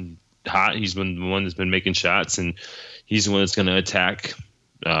that's been hot. He's the one that's been making shots, and he's the one that's going to attack.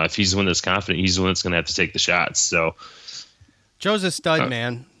 If he's the one that's confident, he's the one that's going to have to take the shots. So Joe's a stud,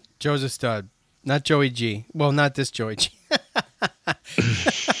 man. Joe's a stud. Not Joey G. Well, not this Joey G.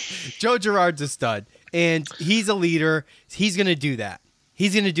 Joe Girard's a stud, and he's a leader. He's going to do that.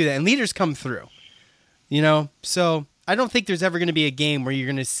 And leaders come through, you know? So I don't think there's ever going to be a game where you're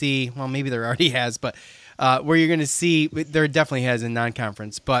going to see, well, maybe there already has, but where you're going to see, there definitely has in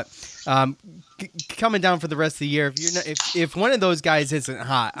non-conference, but coming down for the rest of the year, if one of those guys isn't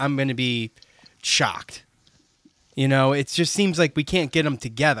hot, I'm going to be shocked. You know, it just seems like we can't get them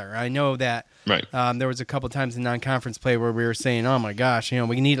together. I know that there was a couple times in non-conference play where we were saying, oh my gosh, you know,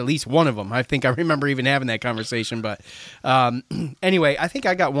 we need at least one of them. I think I remember even having that conversation, but anyway, I think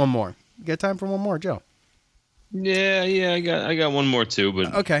I got one more. You got time for one more, Joe? Yeah, I got one more too,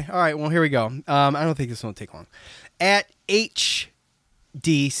 but okay, all right. Well, here we go. I don't think this won't take long. At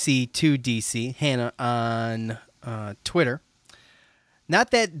HDC2DC Hannah on Twitter.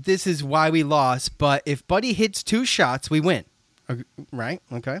 Not that this is why we lost, but if Buddy hits 2 shots, we win. Right?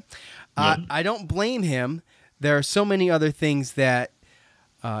 Okay. I don't blame him. There are so many other things that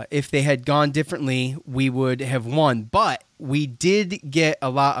if they had gone differently, we would have won. But we did get a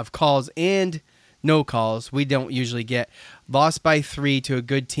lot of calls and no calls. We don't usually get. Lost by 3 to a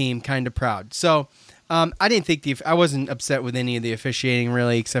good team, kind of proud. So I didn't think I wasn't upset with any of the officiating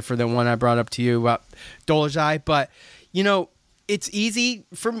really, except for the one I brought up to you about Dolezaj. But, you know, it's easy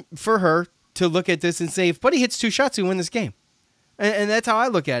for her to look at this and say, if Buddy hits 2 shots, we win this game. And that's how I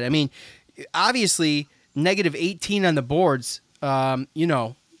look at it. I mean, obviously, -18 on the boards, you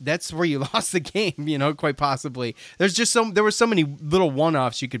know, that's where you lost the game, you know, quite possibly. There were so many little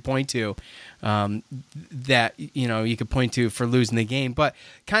one-offs you could point to that, you know, you could point to for losing the game. But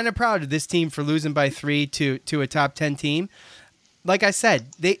kind of proud of this team for losing by 3 to a top 10 team. Like I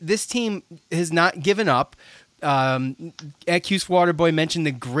said, this team has not given up. At Cuse Waterboy mentioned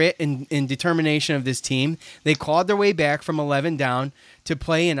the grit and determination of this team. They clawed their way back from 11 down to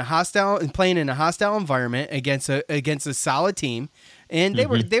playing in a hostile environment against a solid team, and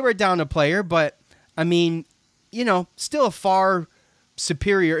they were down a player, but I mean, you know, still a far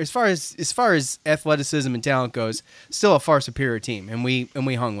superior as far as athleticism and talent goes. Still a far superior team, and we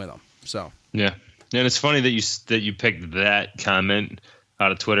hung with them. So yeah, and it's funny that you picked that comment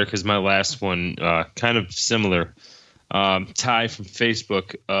out of Twitter, because my last one kind of similar. Ty from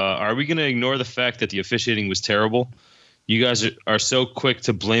Facebook, are we going to ignore the fact that the officiating was terrible? You guys are so quick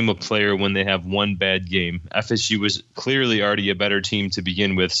to blame a player when they have one bad game. FSU was clearly already a better team to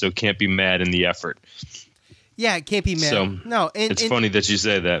begin with, so can't be mad in the effort. Yeah, it can't be mad. So no, it's funny that you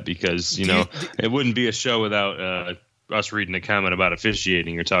say that, because it wouldn't be a show without us reading a comment about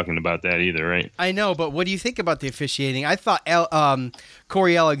officiating or talking about that either, right? I know, but what do you think about the officiating? I thought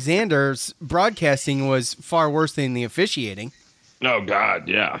Corey Alexander's broadcasting was far worse than the officiating. Oh God,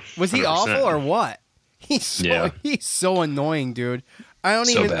 yeah. Was he 100%. awful or what? He's so annoying, dude. I don't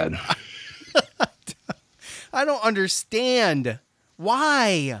so even. bad. I don't understand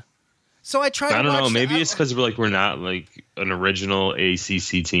why. So I tried. I don't know. Maybe it's because we're not like an original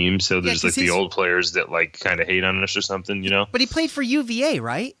ACC team, so there's like the old players that like kind of hate on us or something, you know. But he played for UVA,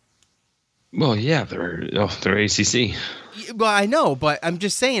 right? Well, yeah, they're ACC. Well, I know, but I'm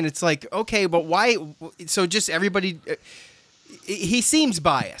just saying it's like okay, but why? So just everybody. He seems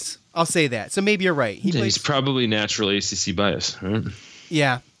biased. I'll say that. So maybe you're right. He's probably natural ACC bias. Right?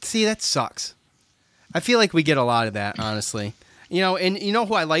 Yeah. See, that sucks. I feel like we get a lot of that, honestly. You know, and you know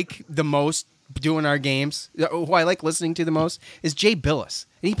who I like the most doing our games, who I like listening to the most, is Jay Billis.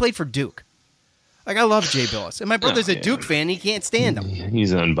 And he played for Duke. Like, I love Jay Billis. And my brother's a Duke fan. He can't stand him.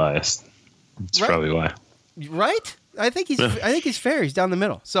 He's unbiased. That's probably why. Right? I think he's fair. He's down the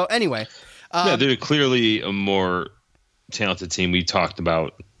middle. So, anyway. Yeah, they're clearly a more talented team. We talked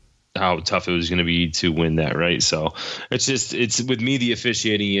about how tough it was going to be to win that, right? So it's with me, the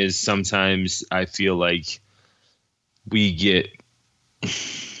officiating is sometimes I feel like we get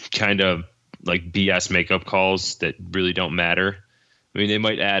kind of like BS makeup calls that really don't matter. I mean, they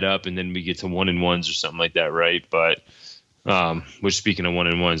might add up and then we get to 1-1s or something like that, right? But which, speaking of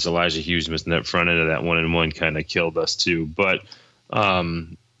 1-1s, Elijah Hughes missing that front end of that 1-1 kind of killed us too. But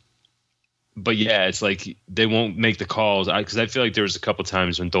yeah, it's like they won't make the calls because I feel like there was a couple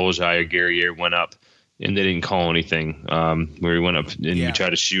times when Dolezaj or Guerrier went up and they didn't call anything. Where he went up and we tried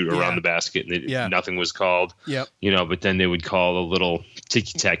to shoot around the basket and nothing was called. Yep. You know, but then they would call a little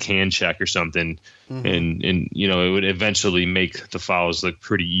ticky-tack hand check or something, and you know, it would eventually make the fouls look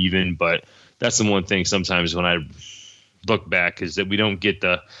pretty even. But that's the one thing sometimes when I look back is that we don't get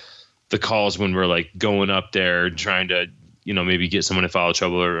the calls when we're like going up there and trying to, you know, maybe get someone in foul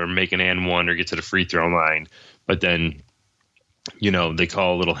trouble or make an and one or get to the free throw line. But then, you know, they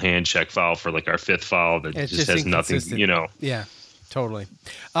call a little hand check foul for like our fifth foul that just has nothing, you know. Yeah, totally.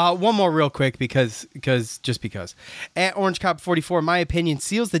 One more real quick because. At Orange Cop 44, my opinion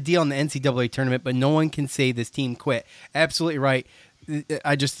seals the deal in the NCAA tournament, but no one can say this team quit. Absolutely right.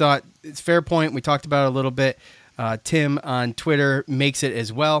 I just thought it's a fair point. We talked about it a little bit. Tim on Twitter makes it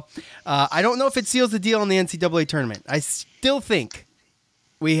as well. I don't know if it seals the deal in the NCAA tournament. I still think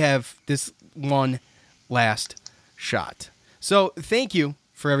we have this one last shot. So thank you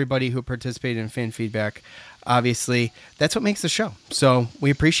for everybody who participated in fan feedback. Obviously, that's what makes the show. So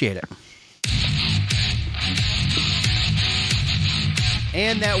we appreciate it.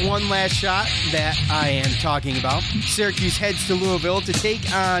 And that one last shot that I am talking about. Syracuse heads to Louisville to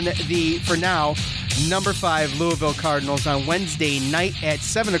take on the, for now, number 5 Louisville Cardinals on Wednesday night at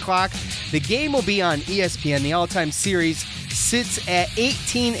 7 o'clock. The game will be on ESPN. The all-time series sits at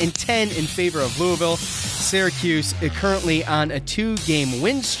 18-10 in favor of Louisville. Syracuse is currently on a 2-game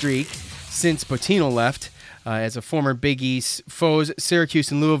win streak since Pitino left. As a former Big East foes, Syracuse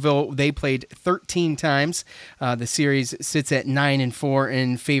and Louisville, they played 13 times. The series sits at 9-4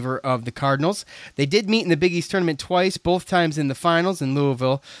 in favor of the Cardinals. They did meet in the Big East tournament twice, both times in the finals, and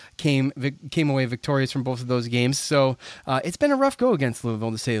Louisville came away victorious from both of those games. So it's been a rough go against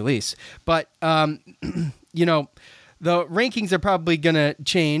Louisville, to say the least. But, you know, the rankings are probably going to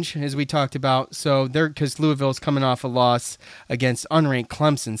change, as we talked about. So because Louisville's coming off a loss against unranked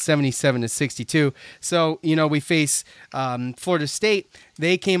Clemson, 77-62. So, you know, we face Florida State.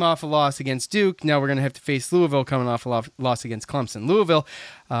 They came off a loss against Duke. Now we're going to have to face Louisville coming off a loss against Clemson. Louisville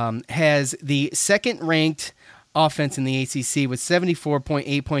has the second-ranked offense in the ACC with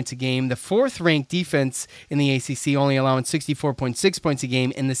 74.8 points a game. The fourth-ranked defense in the ACC, only allowing 64.6 points a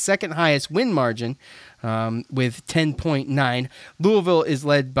game, and the second-highest win margin with 10.9. Louisville is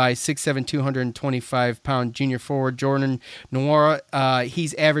led by 6'7", 225-pound junior forward Jordan Nwora.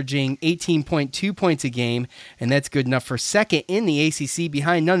 He's averaging 18.2 points a game, and that's good enough for second in the ACC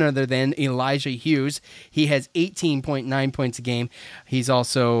behind none other than Elijah Hughes. He has 18.9 points a game. He's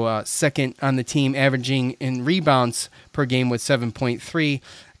also second on the team, averaging in rebounds per game with 7.3.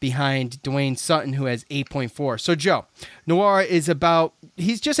 behind Dwayne Sutton, who has 8.4. So, Joe, Nwora is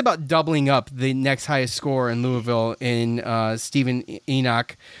he's just about doubling up the next highest scorer in Louisville in Stephen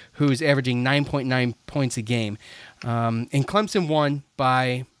Enoch, who's averaging 9.9 points a game. And Clemson won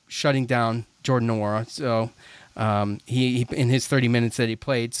by shutting down Jordan Nwora. So, he in his 30 minutes that he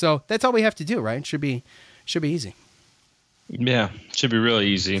played. So, that's all we have to do, right? Should be easy. Yeah, should be really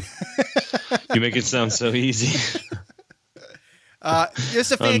easy. You make it sound so easy.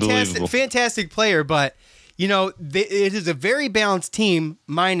 Just a fantastic player, but you know it is a very balanced team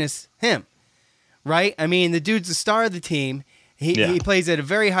minus him, right? I mean, the dude's the star of the team. He plays at a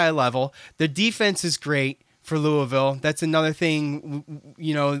very high level. The defense is great. for Louisville. That's another thing,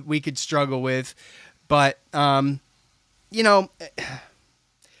 we could struggle with. But,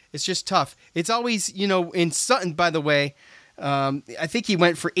 it's just tough. It's always, in Sutton, by the way, I think he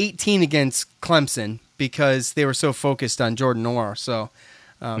went for 18 against Clemson because they were so focused on Jordan Noir. So,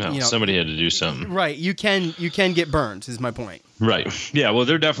 somebody had to do something. Right. You can get burned, is my point. Right. Yeah, well,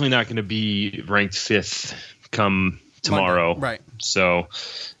 they're definitely not going to be ranked 5th come tomorrow. Monday. Right. So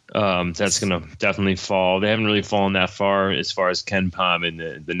that's going to definitely fall. They haven't really fallen that far as Ken Pom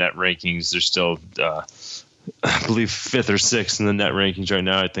in the net rankings. They're still, I believe, 5th or 6th in the net rankings right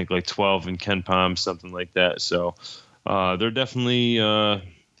now. I think like 12 in Ken Pom, something like that. So they're definitely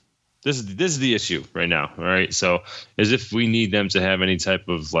this is the issue right now. All right. So as if we need them to have any type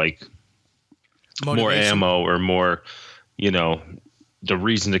of like more ammo or more, the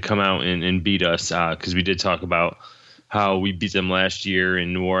reason to come out and beat us, because we did talk about how we beat them last year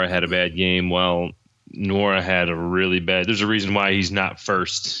and Nwora had a bad game. Well, Nwora had a really bad. There's a reason why he's not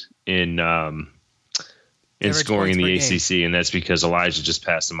first in scoring in the ACC, and that's because Elijah just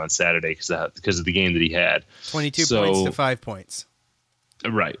passed him on Saturday because of the game that he had. 22 points to 5 points.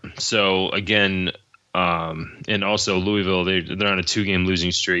 Right. So again, and also Louisville, they're on a 2-game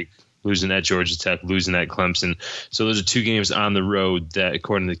losing streak. Losing at Georgia Tech, losing at Clemson. So those are 2 games on the road that,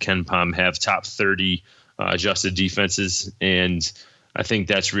 according to Ken Pom, have top 30 adjusted defenses. And I think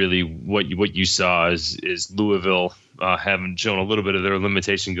that's really what you saw is Louisville having shown a little bit of their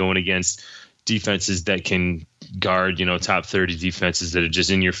limitation going against defenses that can guard, top 30 defenses that are just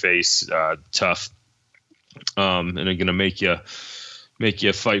in your face, tough, and are going to make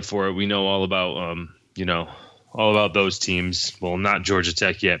you fight for it. We know all about, all about those teams. Well, not Georgia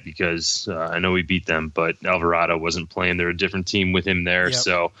Tech yet because I know we beat them, but Alvarado wasn't playing. They're a different team with him there. Yep.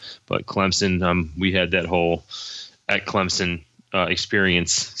 So, but Clemson, we had that whole at Clemson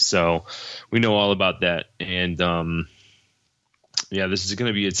experience. So we know all about that. And this is going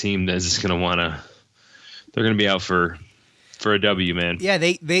to be a team that's just going to they're going to be out for a W, man. Yeah,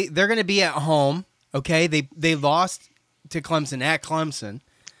 they're going to be at home. Okay. They lost to Clemson at Clemson.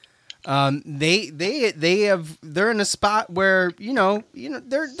 They're in a spot where,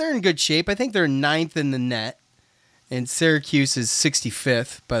 they're in good shape. I think they're 9th in the net, and Syracuse is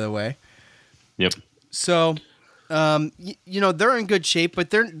 65th, by the way. Yep. So, they're in good shape,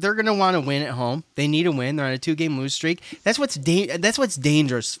 but they're going to want to win at home. They need a win. They're on a 2-game lose streak. That's what's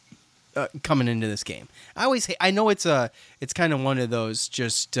dangerous coming into this game. I know it's kind of one of those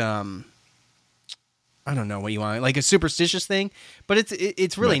just, I don't know what you want, like a superstitious thing, but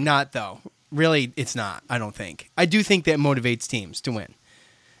it's really not, though. Really, it's not, I don't think. I do think that motivates teams to win.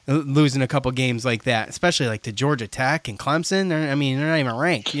 Losing a couple games like that, especially like to Georgia Tech and Clemson, they're not even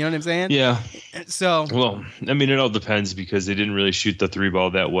ranked. You know what I'm saying? Yeah. So, well, it all depends because they didn't really shoot the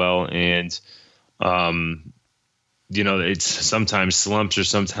 3-ball that well. And, it's sometimes slumps or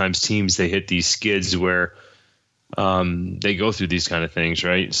sometimes teams, they hit these skids where they go through these kind of things,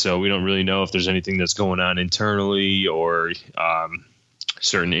 right? So we don't really know if there's anything that's going on internally or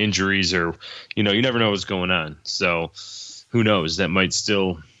certain injuries or, you never know what's going on. So who knows? That might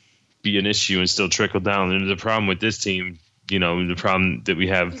still be an issue and still trickle down. And the problem with this team, the problem that we're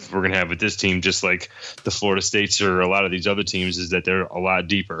going to have with this team, just like the Florida States or a lot of these other teams, is that they're a lot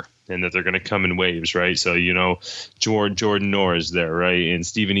deeper and that they're going to come in waves, right? So, Jordan Noir is there, right? And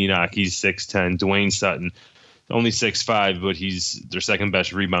Stephen Enoch, he's 6'10", Dwayne Sutton, only 6'5", but he's their second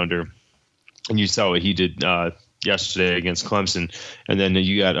best rebounder. And you saw what he did yesterday against Clemson. And then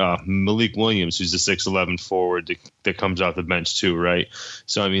you got Malik Williams, who's a 6'11" forward that comes off the bench too, right?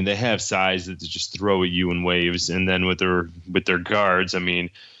 So, they have size that they just throw at you in waves. And then with their guards,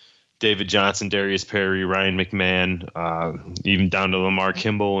 David Johnson, Darius Perry, Ryan McMahon, even down to Lamar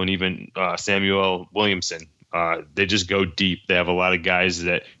Kimball and even Samuel Williamson. They just go deep. They have a lot of guys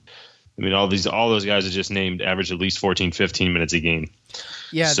that – all those guys are just named average at least 14, 15 minutes a game.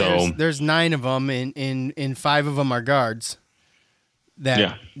 Yeah, so, there's 9 of them, and 5 of them are guards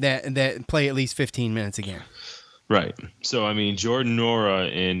that play at least 15 minutes a game. Right. So, Jordan Noir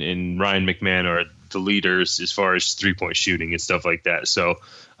and Ryan McMahon are the leaders as far as 3-point shooting and stuff like that. So,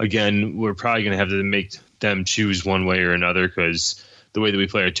 again, we're probably going to have to make them choose one way or another because the way that we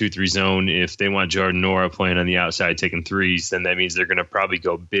play our 2-3 zone, if they want Jordan Noir playing on the outside taking threes, then that means they're going to probably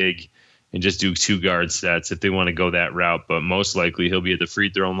go big and just do 2 guard sets if they want to go that route. But most likely he'll be at the free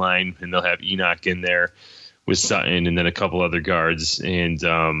throw line, and they'll have Enoch in there with Sutton and then a couple other guards. And,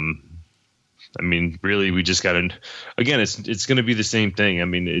 really, we just got to – again, it's going to be the same thing.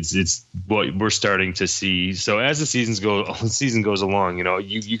 It's what we're starting to see. So as the season goes along,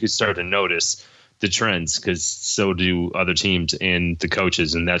 you could start to notice the trends because so do other teams and the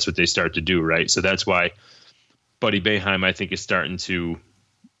coaches, and that's what they start to do, right? So that's why – Buddy Boeheim, I think, is starting to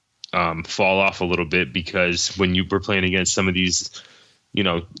fall off a little bit, because when you were playing against some of these,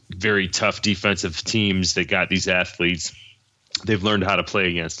 very tough defensive teams that got these athletes, they've learned how to play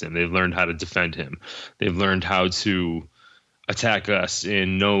against him. They've learned how to defend him. They've learned how to attack us,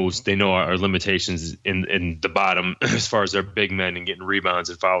 and they know our limitations in the bottom as far as our big men and getting rebounds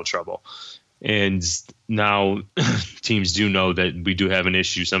and foul trouble. And now teams do know that we do have an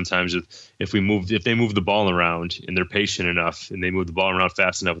issue sometimes if they move the ball around and they're patient enough and they move the ball around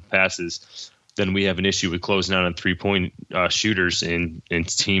fast enough with passes, then we have an issue with closing out on 3-point shooters, and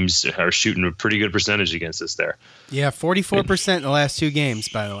teams are shooting a pretty good percentage against us there. Yeah, 44% in the last 2 games,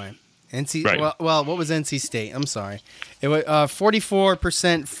 by the way. Right. Well, what was NC State? I'm sorry. It was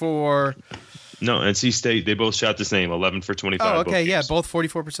 44% for. No, NC State, they both shot the same, 11 for 25. Oh, okay, yeah, both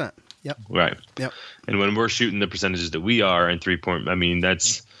 44%. Yep. Right. Yep. And when we're shooting the percentages that we are in 3-point, I mean,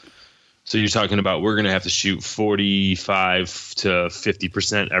 that's so you're talking about we're going to have to shoot 45 to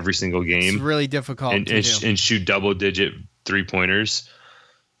 50% every single game. It's really difficult and shoot double-digit 3-pointers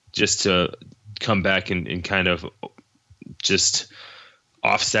just to come back and kind of just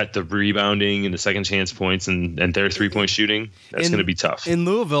offset the rebounding and the second chance points and their 3-point shooting. That's going to be tough. In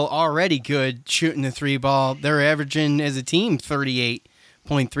Louisville, already good shooting the 3 ball. They're averaging as a team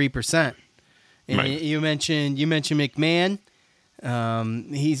 38.3%. And right. you mentioned McMahon.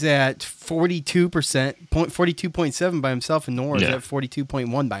 He's at 42.7 by himself, and Nora's at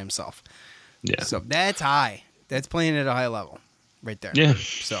 42.1 by himself. Yeah. So that's high. That's playing at a high level right there. Yeah.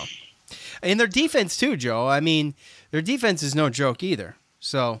 So, and their defense too, Joe. I mean, their defense is no joke either.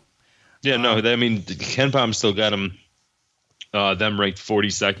 So. Yeah, no, I mean, Ken Pom still got them ranked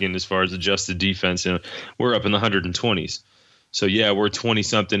 42nd as far as adjusted defense. We're up in the 120s. So, yeah, we're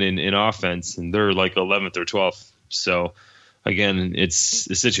 20-something in offense, and they're like 11th or 12th. So, again, it's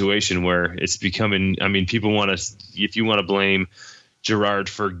a situation where it's becoming – I mean, people want to – if you want to blame Gerard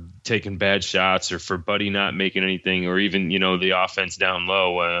for taking bad shots or for Buddy not making anything, or even, the offense down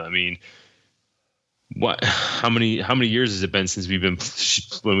low, I mean – how many years has it been since we've been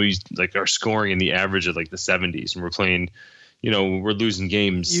when we like are scoring in the average of like the 70s, and we're playing, we're losing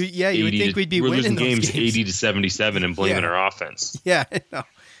games. You would think we'd be we're winning losing those games 80 to 77 and blaming our offense. Yeah, no.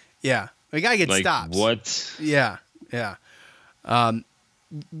 Yeah, we gotta get stops. What? Yeah.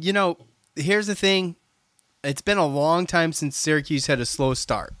 Here's the thing: it's been a long time since Syracuse had a slow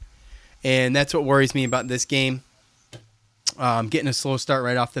start, and that's what worries me about this game. Getting a slow start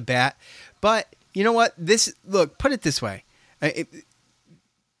right off the bat, but. You know what? Put it this way. You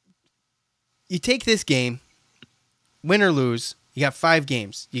take this game, win or lose, you got 5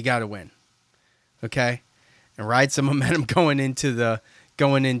 games. You got to win. Okay? And ride some momentum going into the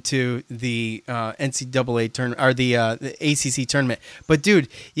NCAA tournament or the ACC tournament. But dude,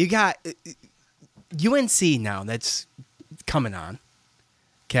 you got UNC now that's coming on.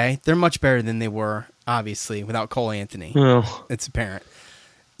 Okay? They're much better than they were, obviously, without Cole Anthony. Well, it's apparent.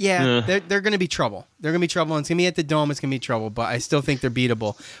 Yeah, they're going to be trouble. They're going to be trouble, and it's going to be at the Dome. It's going to be trouble, but I still think they're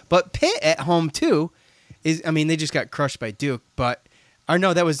beatable. But Pitt at home, too, they just got crushed by Duke. But, or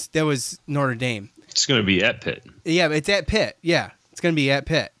no, that was Notre Dame. It's going to be at Pitt. Yeah, it's at Pitt. Yeah, it's going to be at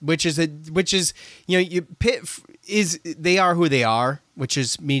Pitt, which is Pitt they are who they are, which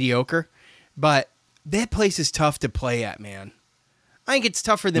is mediocre. But that place is tough to play at, man. I think it's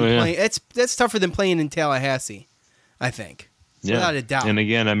tougher than playing. That's tougher than playing in Tallahassee, I think. Yeah. Without a doubt. And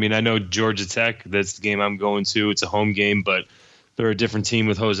again, I mean, I know Georgia Tech, that's the game I'm going to. It's a home game, but they're a different team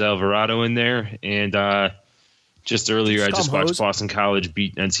with Jose Alvarado in there. And just earlier, I just watched Boston College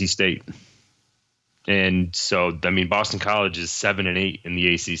beat NC State. And so, I mean, Boston College is 7-8 in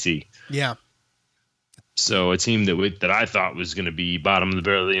the ACC. Yeah. So a team that I thought was going to be bottom of the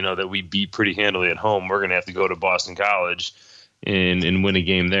barrel, that we beat pretty handily at home, we're going to have to go to Boston College and win a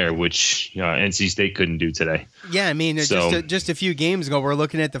game there, which NC State couldn't do today. Yeah, I mean, just a few games ago, we're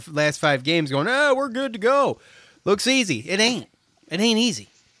looking at the last 5 games going, we're good to go. Looks easy. It ain't. It ain't easy.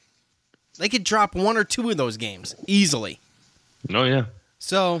 They could drop 1 or 2 of those games easily. Oh, yeah.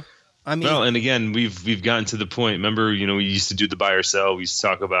 So, I mean. Well, and again, we've gotten to the point. Remember, we used to do the buy or sell. We used to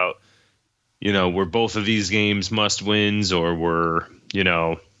talk about, were both of these games must wins or were,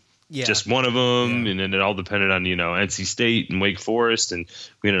 just one of them, and then it all depended on NC State and Wake Forest, and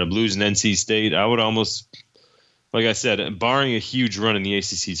we ended up losing NC State. I would almost, like I said, barring a huge run in the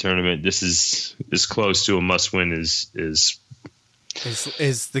ACC tournament, this is as close to a must win as the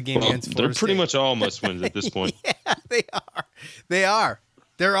game against Florida they're pretty State. much all must wins at this point. Yeah, they are.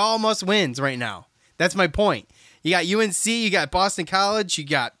 They're all must wins right now. That's my point. You got UNC, you got Boston College, you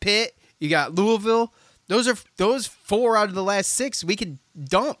got Pitt, you got Louisville. Those 4 out of the last 6 we could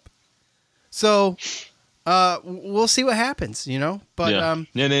dump. So, We'll see what happens, But and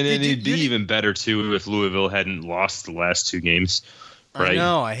it'd be even better too if Louisville hadn't lost the last 2 games. Right? I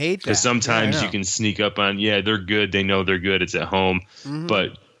know, I hate that. Because sometimes you can sneak up on, they're good. They know they're good. It's at home. Mm-hmm.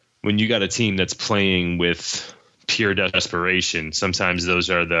 But when you got a team that's playing with pure desperation, sometimes those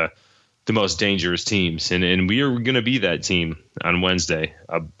are the most dangerous teams. And we are going to be that team on Wednesday.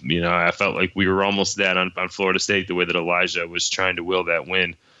 I felt like we were almost that on Florida State, the way that Elijah was trying to will that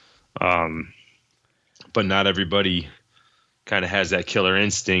win. But not everybody kind of has that killer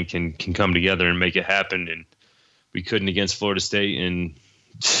instinct and can come together and make it happen. And we couldn't against Florida State. And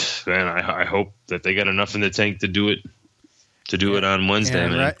man, I hope that they got enough in the tank to do it. On Wednesday,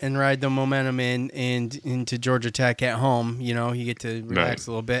 man. And ride the momentum into Georgia Tech at home. You get to relax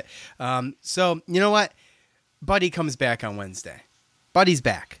a little bit. So, you know what? Buddy comes back on Wednesday. Buddy's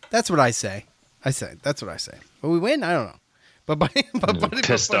back. That's what I say. That's what I say. Will we win? I don't know. But Buddy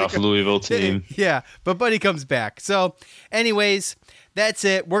pissed off Louisville team. Yeah, but Buddy comes back. So, anyways, that's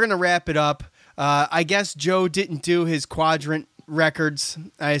it. We're going to wrap it up. I guess Joe didn't do his quadrant records,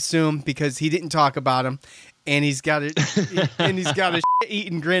 I assume, because he didn't talk about them. And he's got a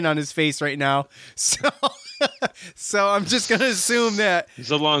shit-eating grin on his face right now. So I'm just gonna assume that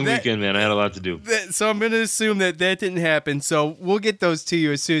it's a long weekend, man. I had a lot to do. So I'm gonna assume that didn't happen. So we'll get those to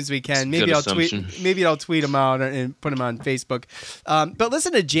you as soon as we can. Maybe I'll tweet them out and put them on Facebook. But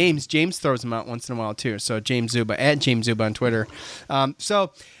listen to James. James throws them out once in a while too. So James Zuba at James Zuba on Twitter.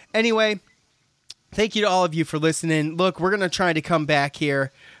 So anyway, thank you to all of you for listening. Look, we're gonna try to come back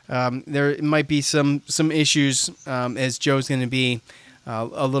here. There might be some issues as Joe's going to be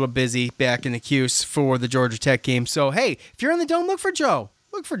a little busy back in the Cuse for the Georgia Tech game. So, hey, if you're in the Dome, look for Joe.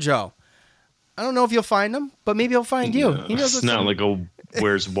 I don't know if you'll find him, but maybe he'll find you. He knows it's not like a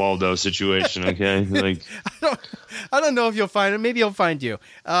Where's Waldo situation, okay? Like I don't know if you'll find him. Maybe he'll find you.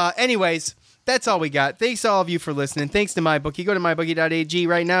 Anyways, that's all we got. Thanks to all of you for listening. Thanks to MyBookie. Go to mybookie.ag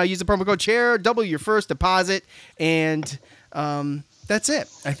right now. Use the promo code CHAIR. Double your first deposit. And that's it,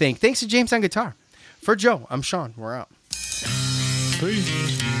 I think. Thanks to James on guitar. For Joe, I'm Sean. We're out.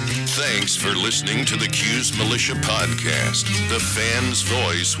 Peace. Thanks for listening to the Q's Militia Podcast, the fan's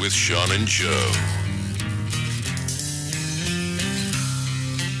voice with Sean and Joe.